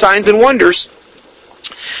lying signs and wonders.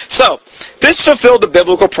 So, this fulfilled the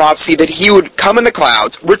biblical prophecy that he would come in the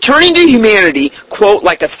clouds, returning to humanity, quote,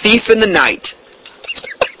 like a thief in the night.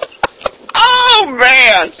 Oh,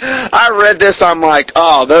 man! I read this, I'm like,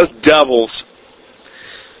 oh, those devils.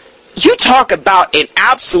 You talk about an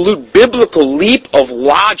absolute biblical leap of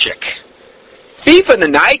logic. Thief in the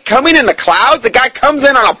night, coming in the clouds. The guy comes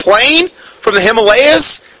in on a plane from the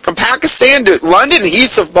Himalayas, from Pakistan to London, and he's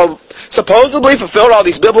supposedly fulfilled all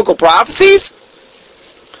these biblical prophecies.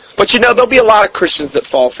 But there'll be a lot of Christians that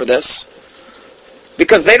fall for this,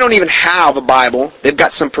 because they don't even have a Bible. They've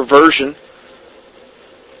got some perversion.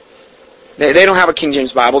 They don't have a King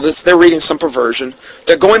James Bible. They're reading some perversion.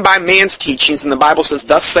 They're going by man's teachings, and the Bible says,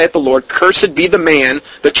 "Thus saith the Lord, cursed be the man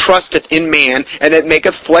that trusteth in man, and that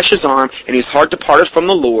maketh flesh his arm, and his heart departeth from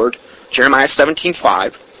the Lord." Jeremiah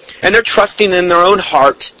 17:5. And they're trusting in their own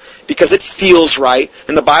heart because it feels right.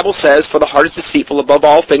 And the Bible says, "For the heart is deceitful above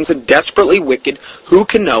all things and desperately wicked. Who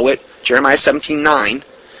can know it?" Jeremiah 17:9.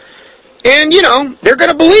 And, they're going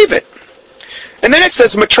to believe it. And then it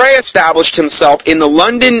says, Maitreya established himself in the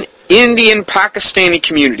London Indian Pakistani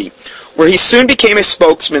community, where he soon became a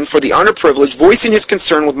spokesman for the underprivileged, voicing his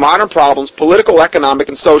concern with modern problems, political, economic,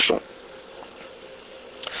 and social.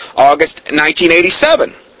 August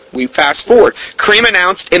 1987. We fast forward. Cream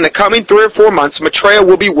announced in the coming 3 or 4 months, Maitreya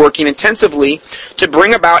will be working intensively to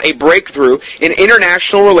bring about a breakthrough in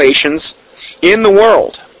international relations in the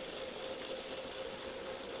world.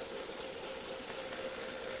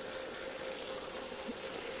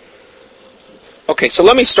 Okay, so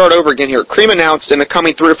let me start over again here. Cream announced in the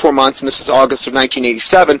coming 3 or 4 months, and this is August of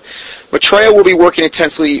 1987, Maitreya will be working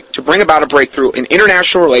intensely to bring about a breakthrough in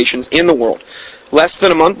international relations in the world. Less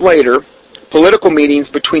than a month later, political meetings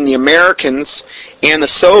between the Americans and the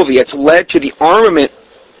Soviets led to the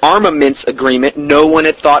armaments agreement no one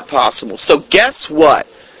had thought possible. So guess what?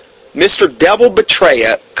 Mr. Devil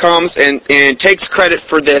Maitreya comes and takes credit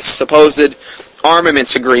for this supposed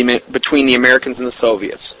armaments agreement between the Americans and the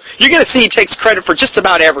Soviets. You're going to see he takes credit for just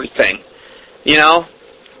about everything,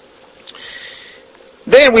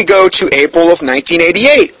 Then we go to April of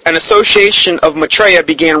 1988. An association of Maitreya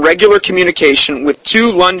began regular communication with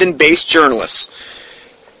 2 London-based journalists,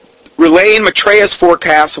 relaying Maitreya's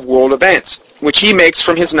forecasts of world events, which he makes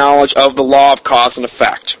from his knowledge of the law of cause and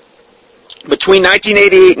effect. Between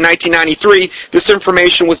 1988 and 1993, this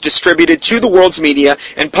information was distributed to the world's media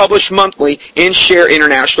and published monthly in Share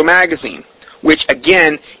International magazine, which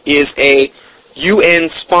again is a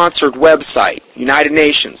UN-sponsored website, United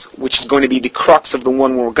Nations, which is going to be the crux of the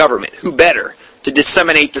one world government. Who better to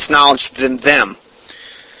disseminate this knowledge than them?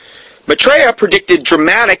 Maitreya predicted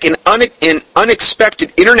dramatic and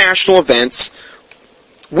unexpected international events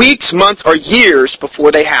weeks, months, or years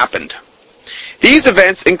before they happened. These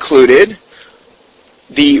events included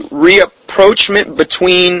the rapprochement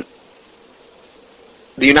between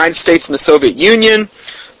the United States and the Soviet Union,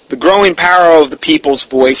 the growing power of the people's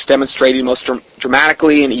voice demonstrated most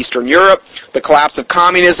dramatically in Eastern Europe, the collapse of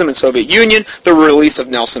communism in the Soviet Union, the release of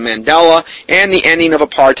Nelson Mandela, and the ending of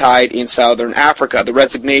apartheid in Southern Africa, the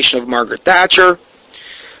resignation of Margaret Thatcher,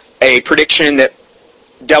 a prediction that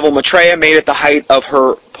Devil Maitreya made at the height of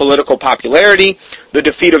her political popularity, the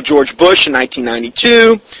defeat of George Bush in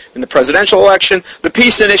 1992 in the presidential election, the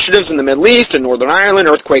peace initiatives in the Middle East and Northern Ireland,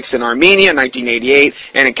 earthquakes in Armenia in 1988,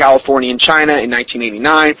 and in California and China in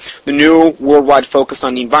 1989, the new worldwide focus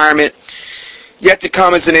on the environment. Yet to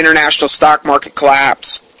come is an international stock market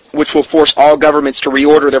collapse, which will force all governments to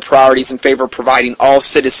reorder their priorities in favor of providing all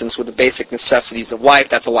citizens with the basic necessities of life.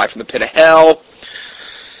 That's a lie from the pit of hell.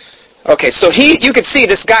 Okay, so you can see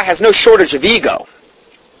this guy has no shortage of ego.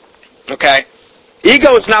 Okay?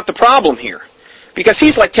 Ego is not the problem here, because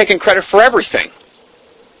he's like taking credit for everything,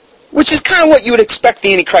 which is kind of what you would expect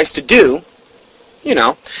the Antichrist to do.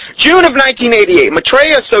 June of 1988,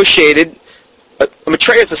 Maitreya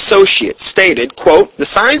Maitreya's associate, stated, quote, "The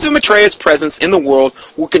signs of Maitreya's presence in the world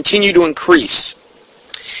will continue to increase.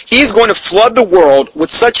 He is going to flood the world with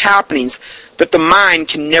such happenings that the mind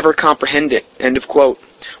can never comprehend it," end of quote.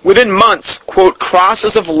 Within months, quote,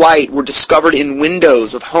 "crosses of light were discovered in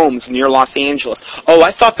windows of homes near Los Angeles." Oh,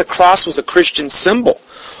 I thought the cross was a Christian symbol.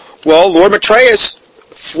 Well, Lord Maitreya is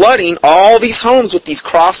flooding all these homes with these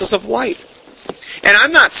crosses of light. And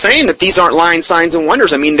I'm not saying that these aren't lying signs and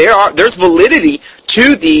wonders. I mean, there's validity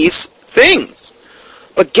to these things.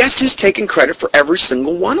 But guess who's taking credit for every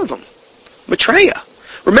single one of them? Maitreya.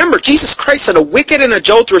 Remember, Jesus Christ said, "A wicked and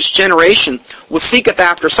adulterous generation will seeketh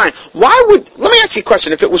after a sign." Let me ask you a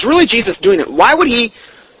question. If it was really Jesus doing it, why would he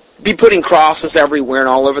be putting crosses everywhere and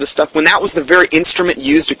all over the stuff when that was the very instrument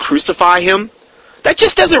used to crucify him? That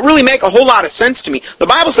just doesn't really make a whole lot of sense to me. The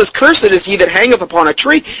Bible says, "Cursed is he that hangeth upon a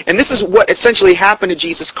tree," and this is what essentially happened to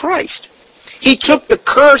Jesus Christ. He took the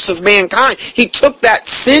curse of mankind. He took that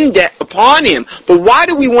sin debt upon him. But why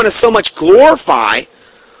do we want to so much glorify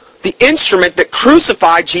the instrument that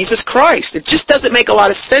crucified Jesus Christ? It just doesn't make a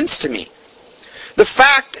lot of sense to me. The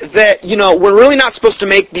fact that, we're really not supposed to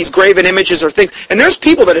make these graven images or things, and there's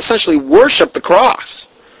people that essentially worship the cross.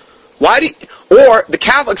 Or the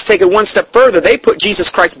Catholics take it one step further. They put Jesus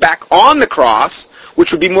Christ back on the cross,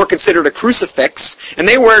 which would be more considered a crucifix, and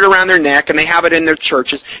they wear it around their neck, and they have it in their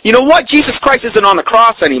churches. You know what? Jesus Christ isn't on the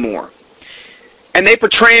cross anymore. And they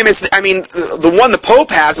portray him as, the one the Pope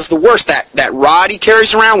has is the worst. That rod he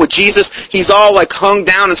carries around with Jesus, he's all like hung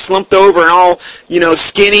down and slumped over and all,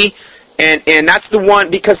 skinny. And that's the one,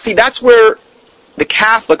 because see, that's where the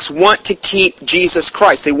Catholics want to keep Jesus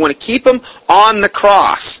Christ. They want to keep him on the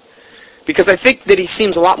cross. Because I think that he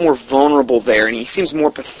seems a lot more vulnerable there, and he seems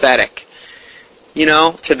more pathetic,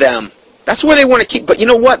 to them. That's where they want to keep. But you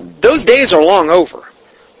know what? Those days are long over.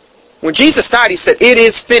 When Jesus died, he said, "It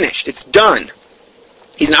is finished. It's done."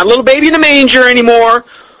 He's not a little baby in the manger anymore.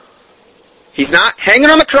 He's not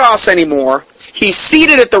hanging on the cross anymore. He's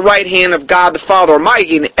seated at the right hand of God the Father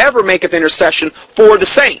Almighty, and ever maketh intercession for the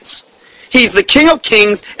saints. He's the King of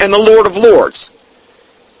kings and the Lord of lords.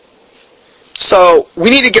 So we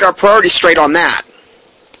need to get our priorities straight on that.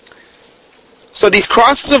 So these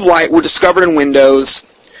crosses of light were discovered in windows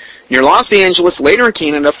near Los Angeles, later in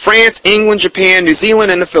Canada, France, England, Japan, New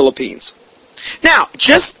Zealand, and the Philippines. Now,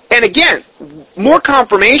 and again, more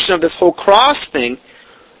confirmation of this whole cross thing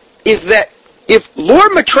is that if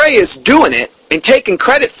Lord Maitreya is doing it and taking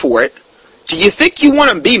credit for it, do you think you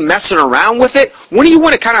want to be messing around with it? Wouldn't you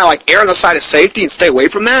want to kind of like err on the side of safety and stay away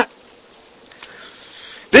from that?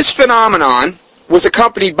 This phenomenon was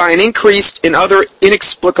accompanied by an increase in other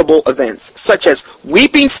inexplicable events, such as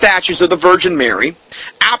weeping statues of the Virgin Mary,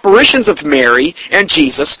 apparitions of Mary and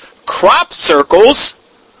Jesus, crop circles.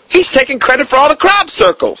 He's taking credit for all the crop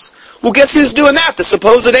circles. Well, guess who's doing that? The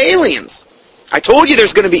supposed aliens. I told you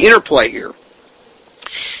there's going to be interplay here.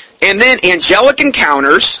 And then angelic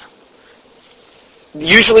encounters.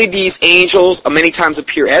 Usually these angels many times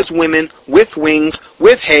appear as women, with wings,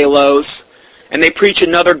 with halos, and they preach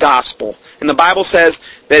another gospel. And the Bible says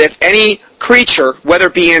that if any creature, whether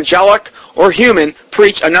it be angelic or human,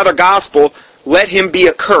 preach another gospel, let him be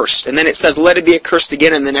accursed. And then it says, let it be accursed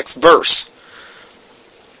again in the next verse.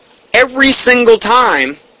 Every single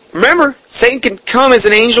time, remember, Satan can come as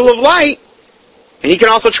an angel of light, and he can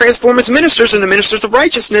also transform his ministers into ministers of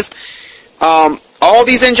righteousness. All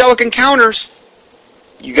these angelic encounters,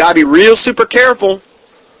 you got to be real super careful.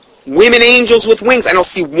 Women angels with wings. I don't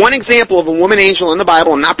see one example of a woman angel in the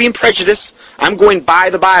Bible. I'm not being prejudiced. I'm going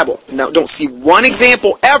by the Bible. Now, don't see one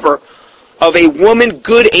example ever of a woman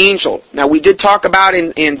good angel. Now, we did talk about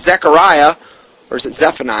in Zechariah, or is it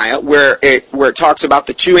Zephaniah, where it talks about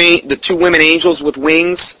the two women angels with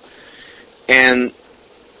wings, and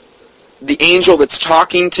the angel that's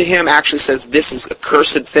talking to him actually says, "This is a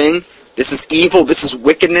cursed thing. This is evil. This is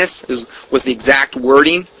wickedness," was the exact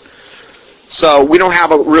wording. So we don't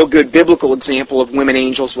have a real good biblical example of women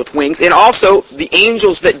angels with wings. And also, the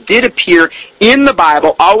angels that did appear in the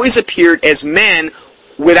Bible always appeared as men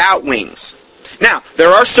without wings. Now, there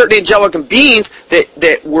are certain angelic beings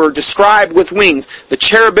that were described with wings. The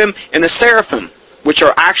cherubim and the seraphim, which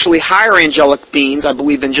are actually higher angelic beings, I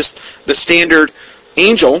believe, than just the standard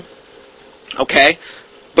angel. Okay?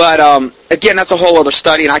 But, again, that's a whole other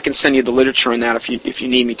study, and I can send you the literature on that if you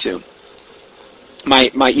need me to.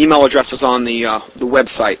 My email address is on the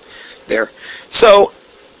website there. So,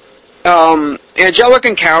 angelic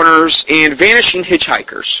encounters and vanishing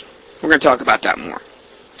hitchhikers. We're going to talk about that more.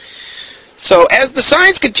 So, as the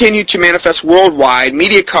signs continued to manifest worldwide,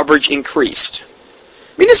 media coverage increased.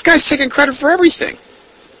 I mean, this guy's taking credit for everything.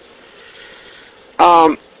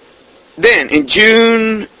 Then, in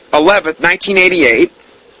June 11th, 1988,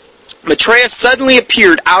 Maitreya suddenly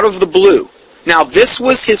appeared out of the blue. Now, this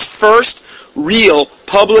was his first real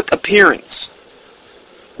public appearance.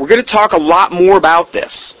 We're going to talk a lot more about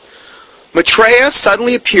this. Maitreya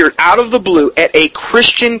suddenly appeared out of the blue at a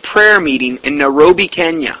Christian prayer meeting in Nairobi,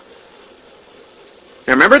 Kenya.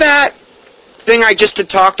 Now, remember that thing I just had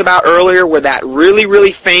talked about earlier where that really,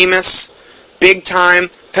 really famous, big-time,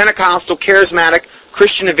 Pentecostal, charismatic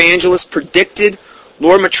Christian evangelist predicted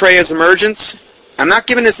Lord Maitreya's emergence? I'm not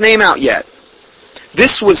giving his name out yet.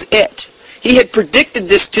 This was it. He had predicted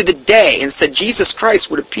this to the day and said Jesus Christ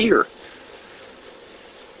would appear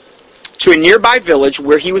to a nearby village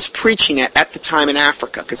where he was preaching at the time in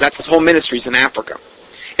Africa, because that's his whole ministry's in Africa.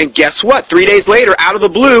 And guess what? 3 days later, out of the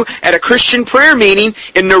blue, at a Christian prayer meeting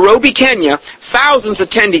in Nairobi, Kenya, thousands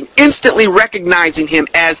attending, instantly recognizing him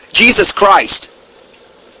as Jesus Christ.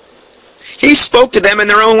 He spoke to them in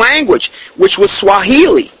their own language, which was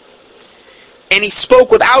Swahili. And he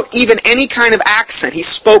spoke without even any kind of accent. He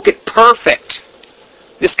spoke it perfect.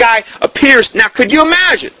 This guy appears. Now, could you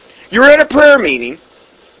imagine? You're at a prayer meeting.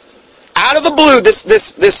 Out of the blue,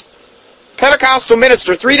 this Pentecostal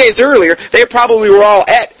minister, 3 days earlier, they probably were all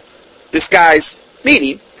at this guy's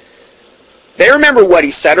meeting. They remember what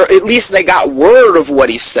he said, or at least they got word of what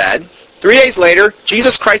he said. 3 days later,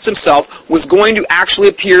 Jesus Christ himself was going to actually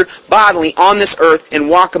appear bodily on this earth and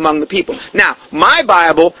walk among the people. Now, my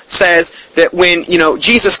Bible says that when,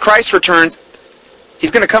 Jesus Christ returns,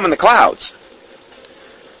 he's going to come in the clouds.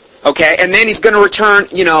 Okay? And then he's going to return,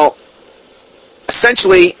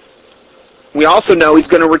 essentially, we also know he's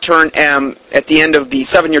going to return at the end of the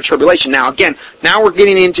 7-year tribulation. Now, again, now we're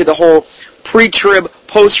getting into the whole pre-trib,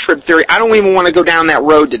 post-trib theory. I don't even want to go down that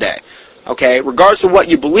road today. Okay, regardless of what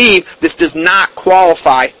you believe, this does not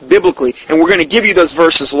qualify biblically, and we're going to give you those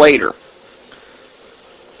verses later.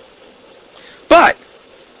 But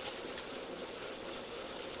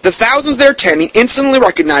the thousands there attending instantly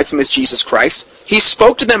recognized him as Jesus Christ. He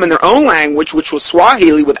spoke to them in their own language, which was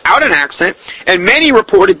Swahili, without an accent, and many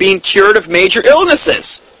reported being cured of major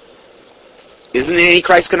illnesses. Isn't the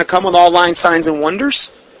Antichrist going to come with all lying signs and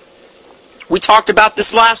wonders? We talked about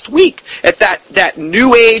this last week at that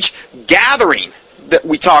New Age gathering that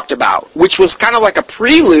we talked about, which was kind of like a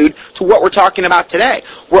prelude to what we're talking about today,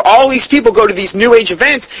 where all these people go to these New Age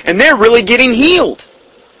events and they're really getting healed.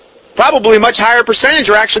 Probably a much higher percentage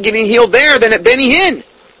are actually getting healed there than at Benny Hinn.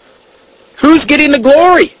 Who's getting the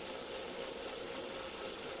glory?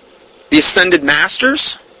 The ascended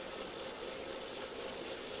masters?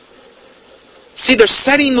 See, they're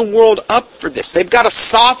setting the world up for this. They've got to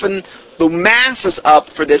soften the masses up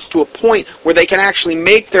for this to a point where they can actually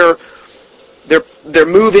make their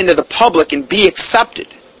move into the public and be accepted.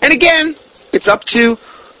 And again, it's up to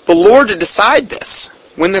the Lord to decide this,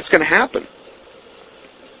 when that's going to happen.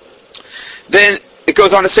 Then it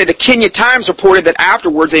goes on to say the Kenya Times reported that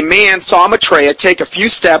afterwards a man saw Maitreya take a few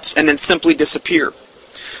steps and then simply disappear.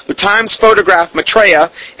 The Times photographed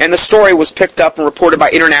Maitreya, and the story was picked up and reported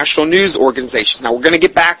by international news organizations. Now we're going to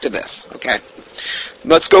get back to this, okay?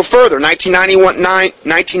 Let's go further.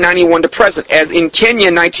 1991 to present. As in Kenya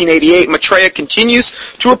in 1988, Maitreya continues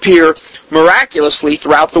to appear miraculously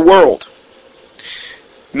throughout the world,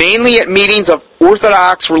 mainly at meetings of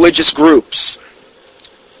Orthodox religious groups.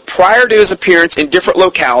 Prior to his appearance in different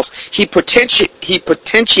locales, he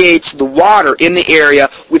potentiates the water in the area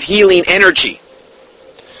with healing energy.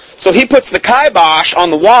 So he puts the kibosh on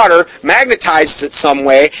the water, magnetizes it some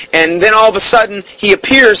way, and then all of a sudden he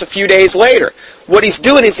appears a few days later. What he's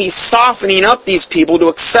doing is he's softening up these people to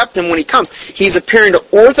accept him when he comes. He's appearing to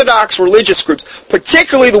Orthodox religious groups,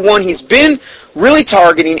 particularly the one he's been really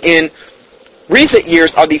targeting in recent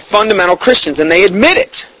years are the fundamental Christians, and they admit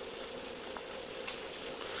it.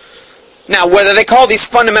 Now, whether they call these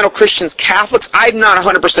fundamental Christians Catholics, I'm not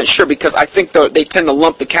 100% sure, because I think they tend to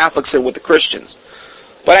lump the Catholics in with the Christians.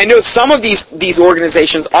 But I know some of these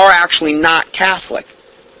organizations are actually not Catholic.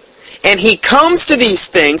 And he comes to these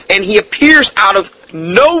things, and he appears out of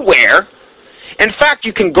nowhere. In fact,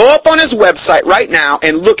 you can go up on his website right now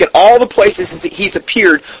and look at all the places he's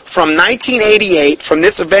appeared from 1988, from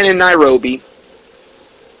this event in Nairobi,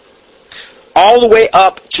 all the way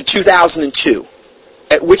up to 2002,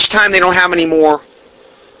 at which time they don't have any more.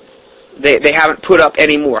 They haven't put up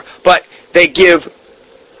any more. But they give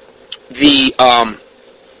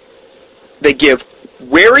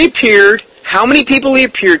where he appeared, how many people he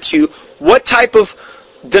appeared to, what type of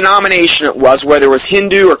denomination it was, whether it was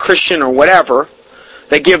Hindu or Christian or whatever.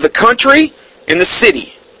 They give the country and the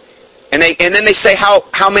city. And then they say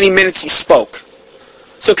how many minutes he spoke.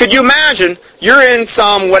 So could you imagine, you're in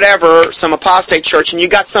some apostate church, and you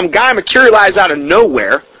got some guy materialize out of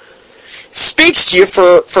nowhere, speaks to you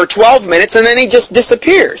for 12 minutes, and then he just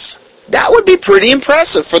disappears. That would be pretty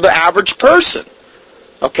impressive for the average person.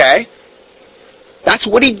 Okay? That's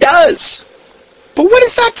what he does. But what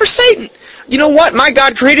is that for Satan? You know what? My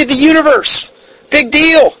God created the universe. Big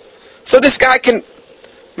deal. So this guy can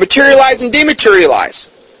materialize and dematerialize.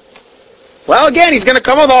 Well, again, he's going to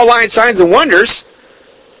come with all lying signs and wonders.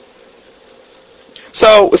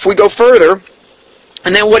 So if we go further,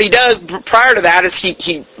 and then what he does prior to that is he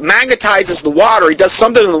magnetizes the water. He does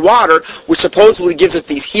something in the water which supposedly gives it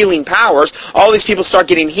these healing powers. All these people start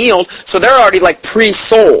getting healed, so they're already like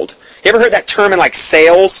pre-sold. You ever heard that term in like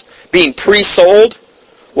sales, being pre-sold?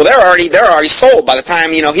 Well, they're already sold by the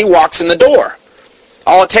time he walks in the door.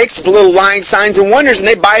 All it takes is a little lying signs and wonders, and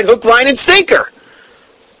they buy it hook, line, and sinker.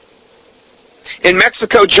 In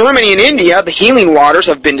Mexico, Germany, and India, the healing waters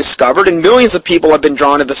have been discovered, and millions of people have been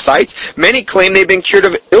drawn to the sites. Many claim they've been cured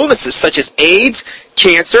of illnesses such as AIDS,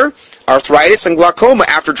 cancer, arthritis, and glaucoma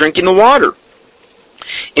after drinking the water.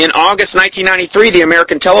 In August 1993, the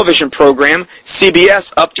American television program,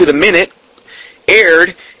 CBS Up to the Minute,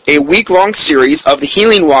 aired a week-long series of the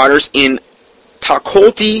healing waters in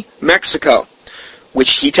Tacolte, Mexico,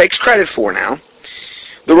 which he takes credit for now.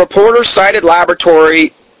 The reporter cited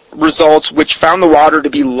laboratory results which found the water to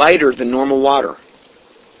be lighter than normal water.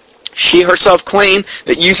 She herself claimed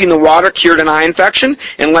that using the water cured an eye infection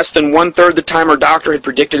in less than one-third the time her doctor had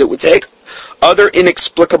predicted it would take. Other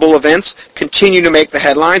inexplicable events continue to make the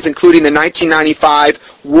headlines, including the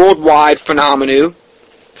 1995 worldwide phenomenon.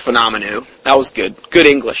 That was good. Good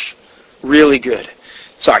English. Really good.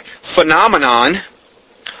 Phenomenon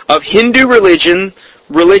of Hindu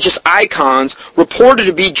religious icons reported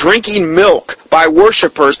to be drinking milk by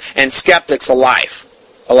worshippers and skeptics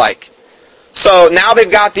alike. So now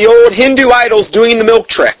they've got the old Hindu idols doing the milk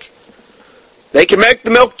trick. They can make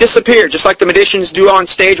the milk disappear, just like the magicians do on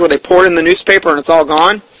stage where they pour it in the newspaper and it's all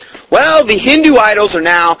gone. Well, the Hindu idols are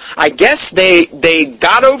now, I guess they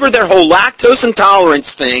got over their whole lactose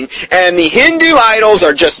intolerance thing, and the Hindu idols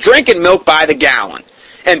are just drinking milk by the gallon.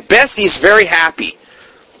 And Bessie's very happy.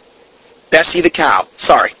 Bessie the cow.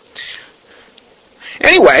 Sorry.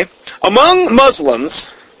 Anyway, among Muslims,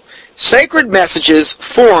 sacred messages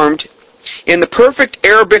formed in the perfect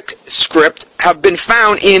Arabic script have been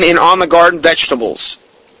found in and on the garden vegetables.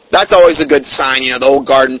 That's always a good sign, the whole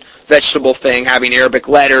garden vegetable thing, having Arabic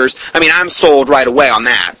letters. I'm sold right away on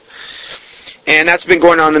that. And that's been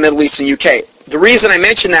going on in the Middle East and UK. The reason I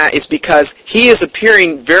mention that is because he is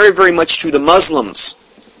appearing very, very much to the Muslims.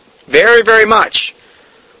 Very, very much.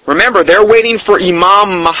 Remember, they're waiting for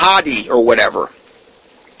Imam Mahdi or whatever.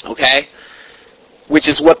 Okay? Which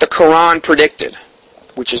is what the Quran predicted.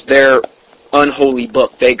 Which is their unholy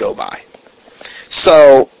book they go by.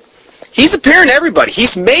 So, he's appearing to everybody.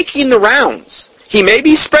 He's making the rounds. He may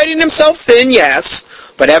be spreading himself thin, yes,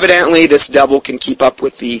 but evidently this devil can keep up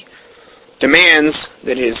with the demands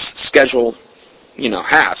that his schedule,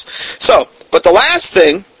 has. So, but the last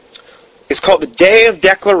thing is called the Day of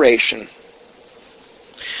Declaration.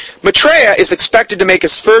 Maitreya is expected to make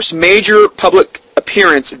his first major public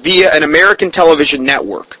appearance via an American television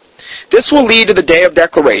network. This will lead to the Day of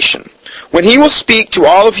Declaration, when he will speak to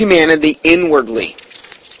all of humanity inwardly,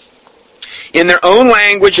 in their own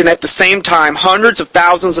language, and at the same time, hundreds of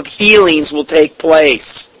thousands of healings will take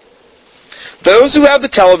place. Those who have the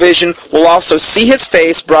television will also see his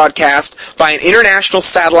face broadcast by an international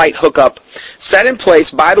satellite hookup set in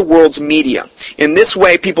place by the world's media. In this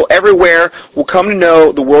way, people everywhere will come to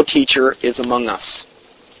know the world teacher is among us.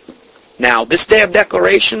 Now, this Day of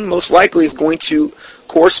Declaration most likely is going to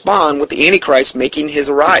correspond with the Antichrist making his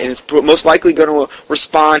arrival, and it's most likely going to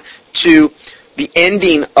respond to the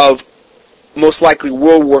ending of most likely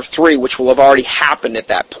World War III, which will have already happened at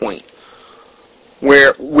that point,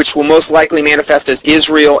 which will most likely manifest as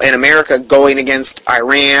Israel and America going against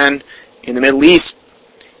Iran in the Middle East.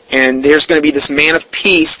 And there's going to be this man of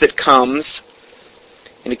peace that comes,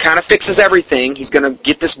 and he kind of fixes everything. He's going to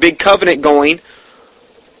get this big covenant going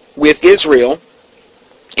with Israel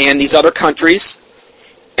and these other countries.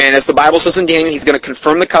 And as the Bible says in Daniel, he's going to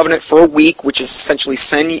confirm the covenant for a week, which is essentially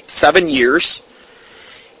 7 years.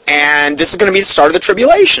 And this is going to be the start of the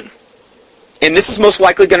tribulation. And this is most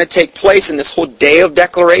likely going to take place in this whole Day of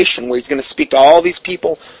Declaration, where he's going to speak to all these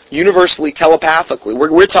people universally, telepathically.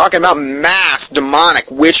 We're talking about mass demonic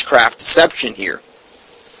witchcraft deception here.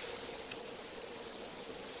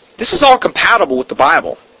 This is all compatible with the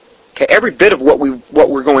Bible. Okay, every bit of what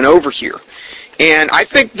we're going over here. And I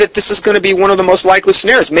think that this is going to be one of the most likely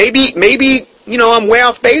scenarios. Maybe I'm way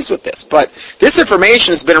off base with this, but this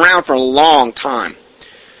information has been around for a long time.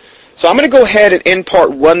 So I'm going to go ahead and end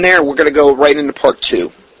part 1 there, and we're going to go right into part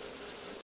 2.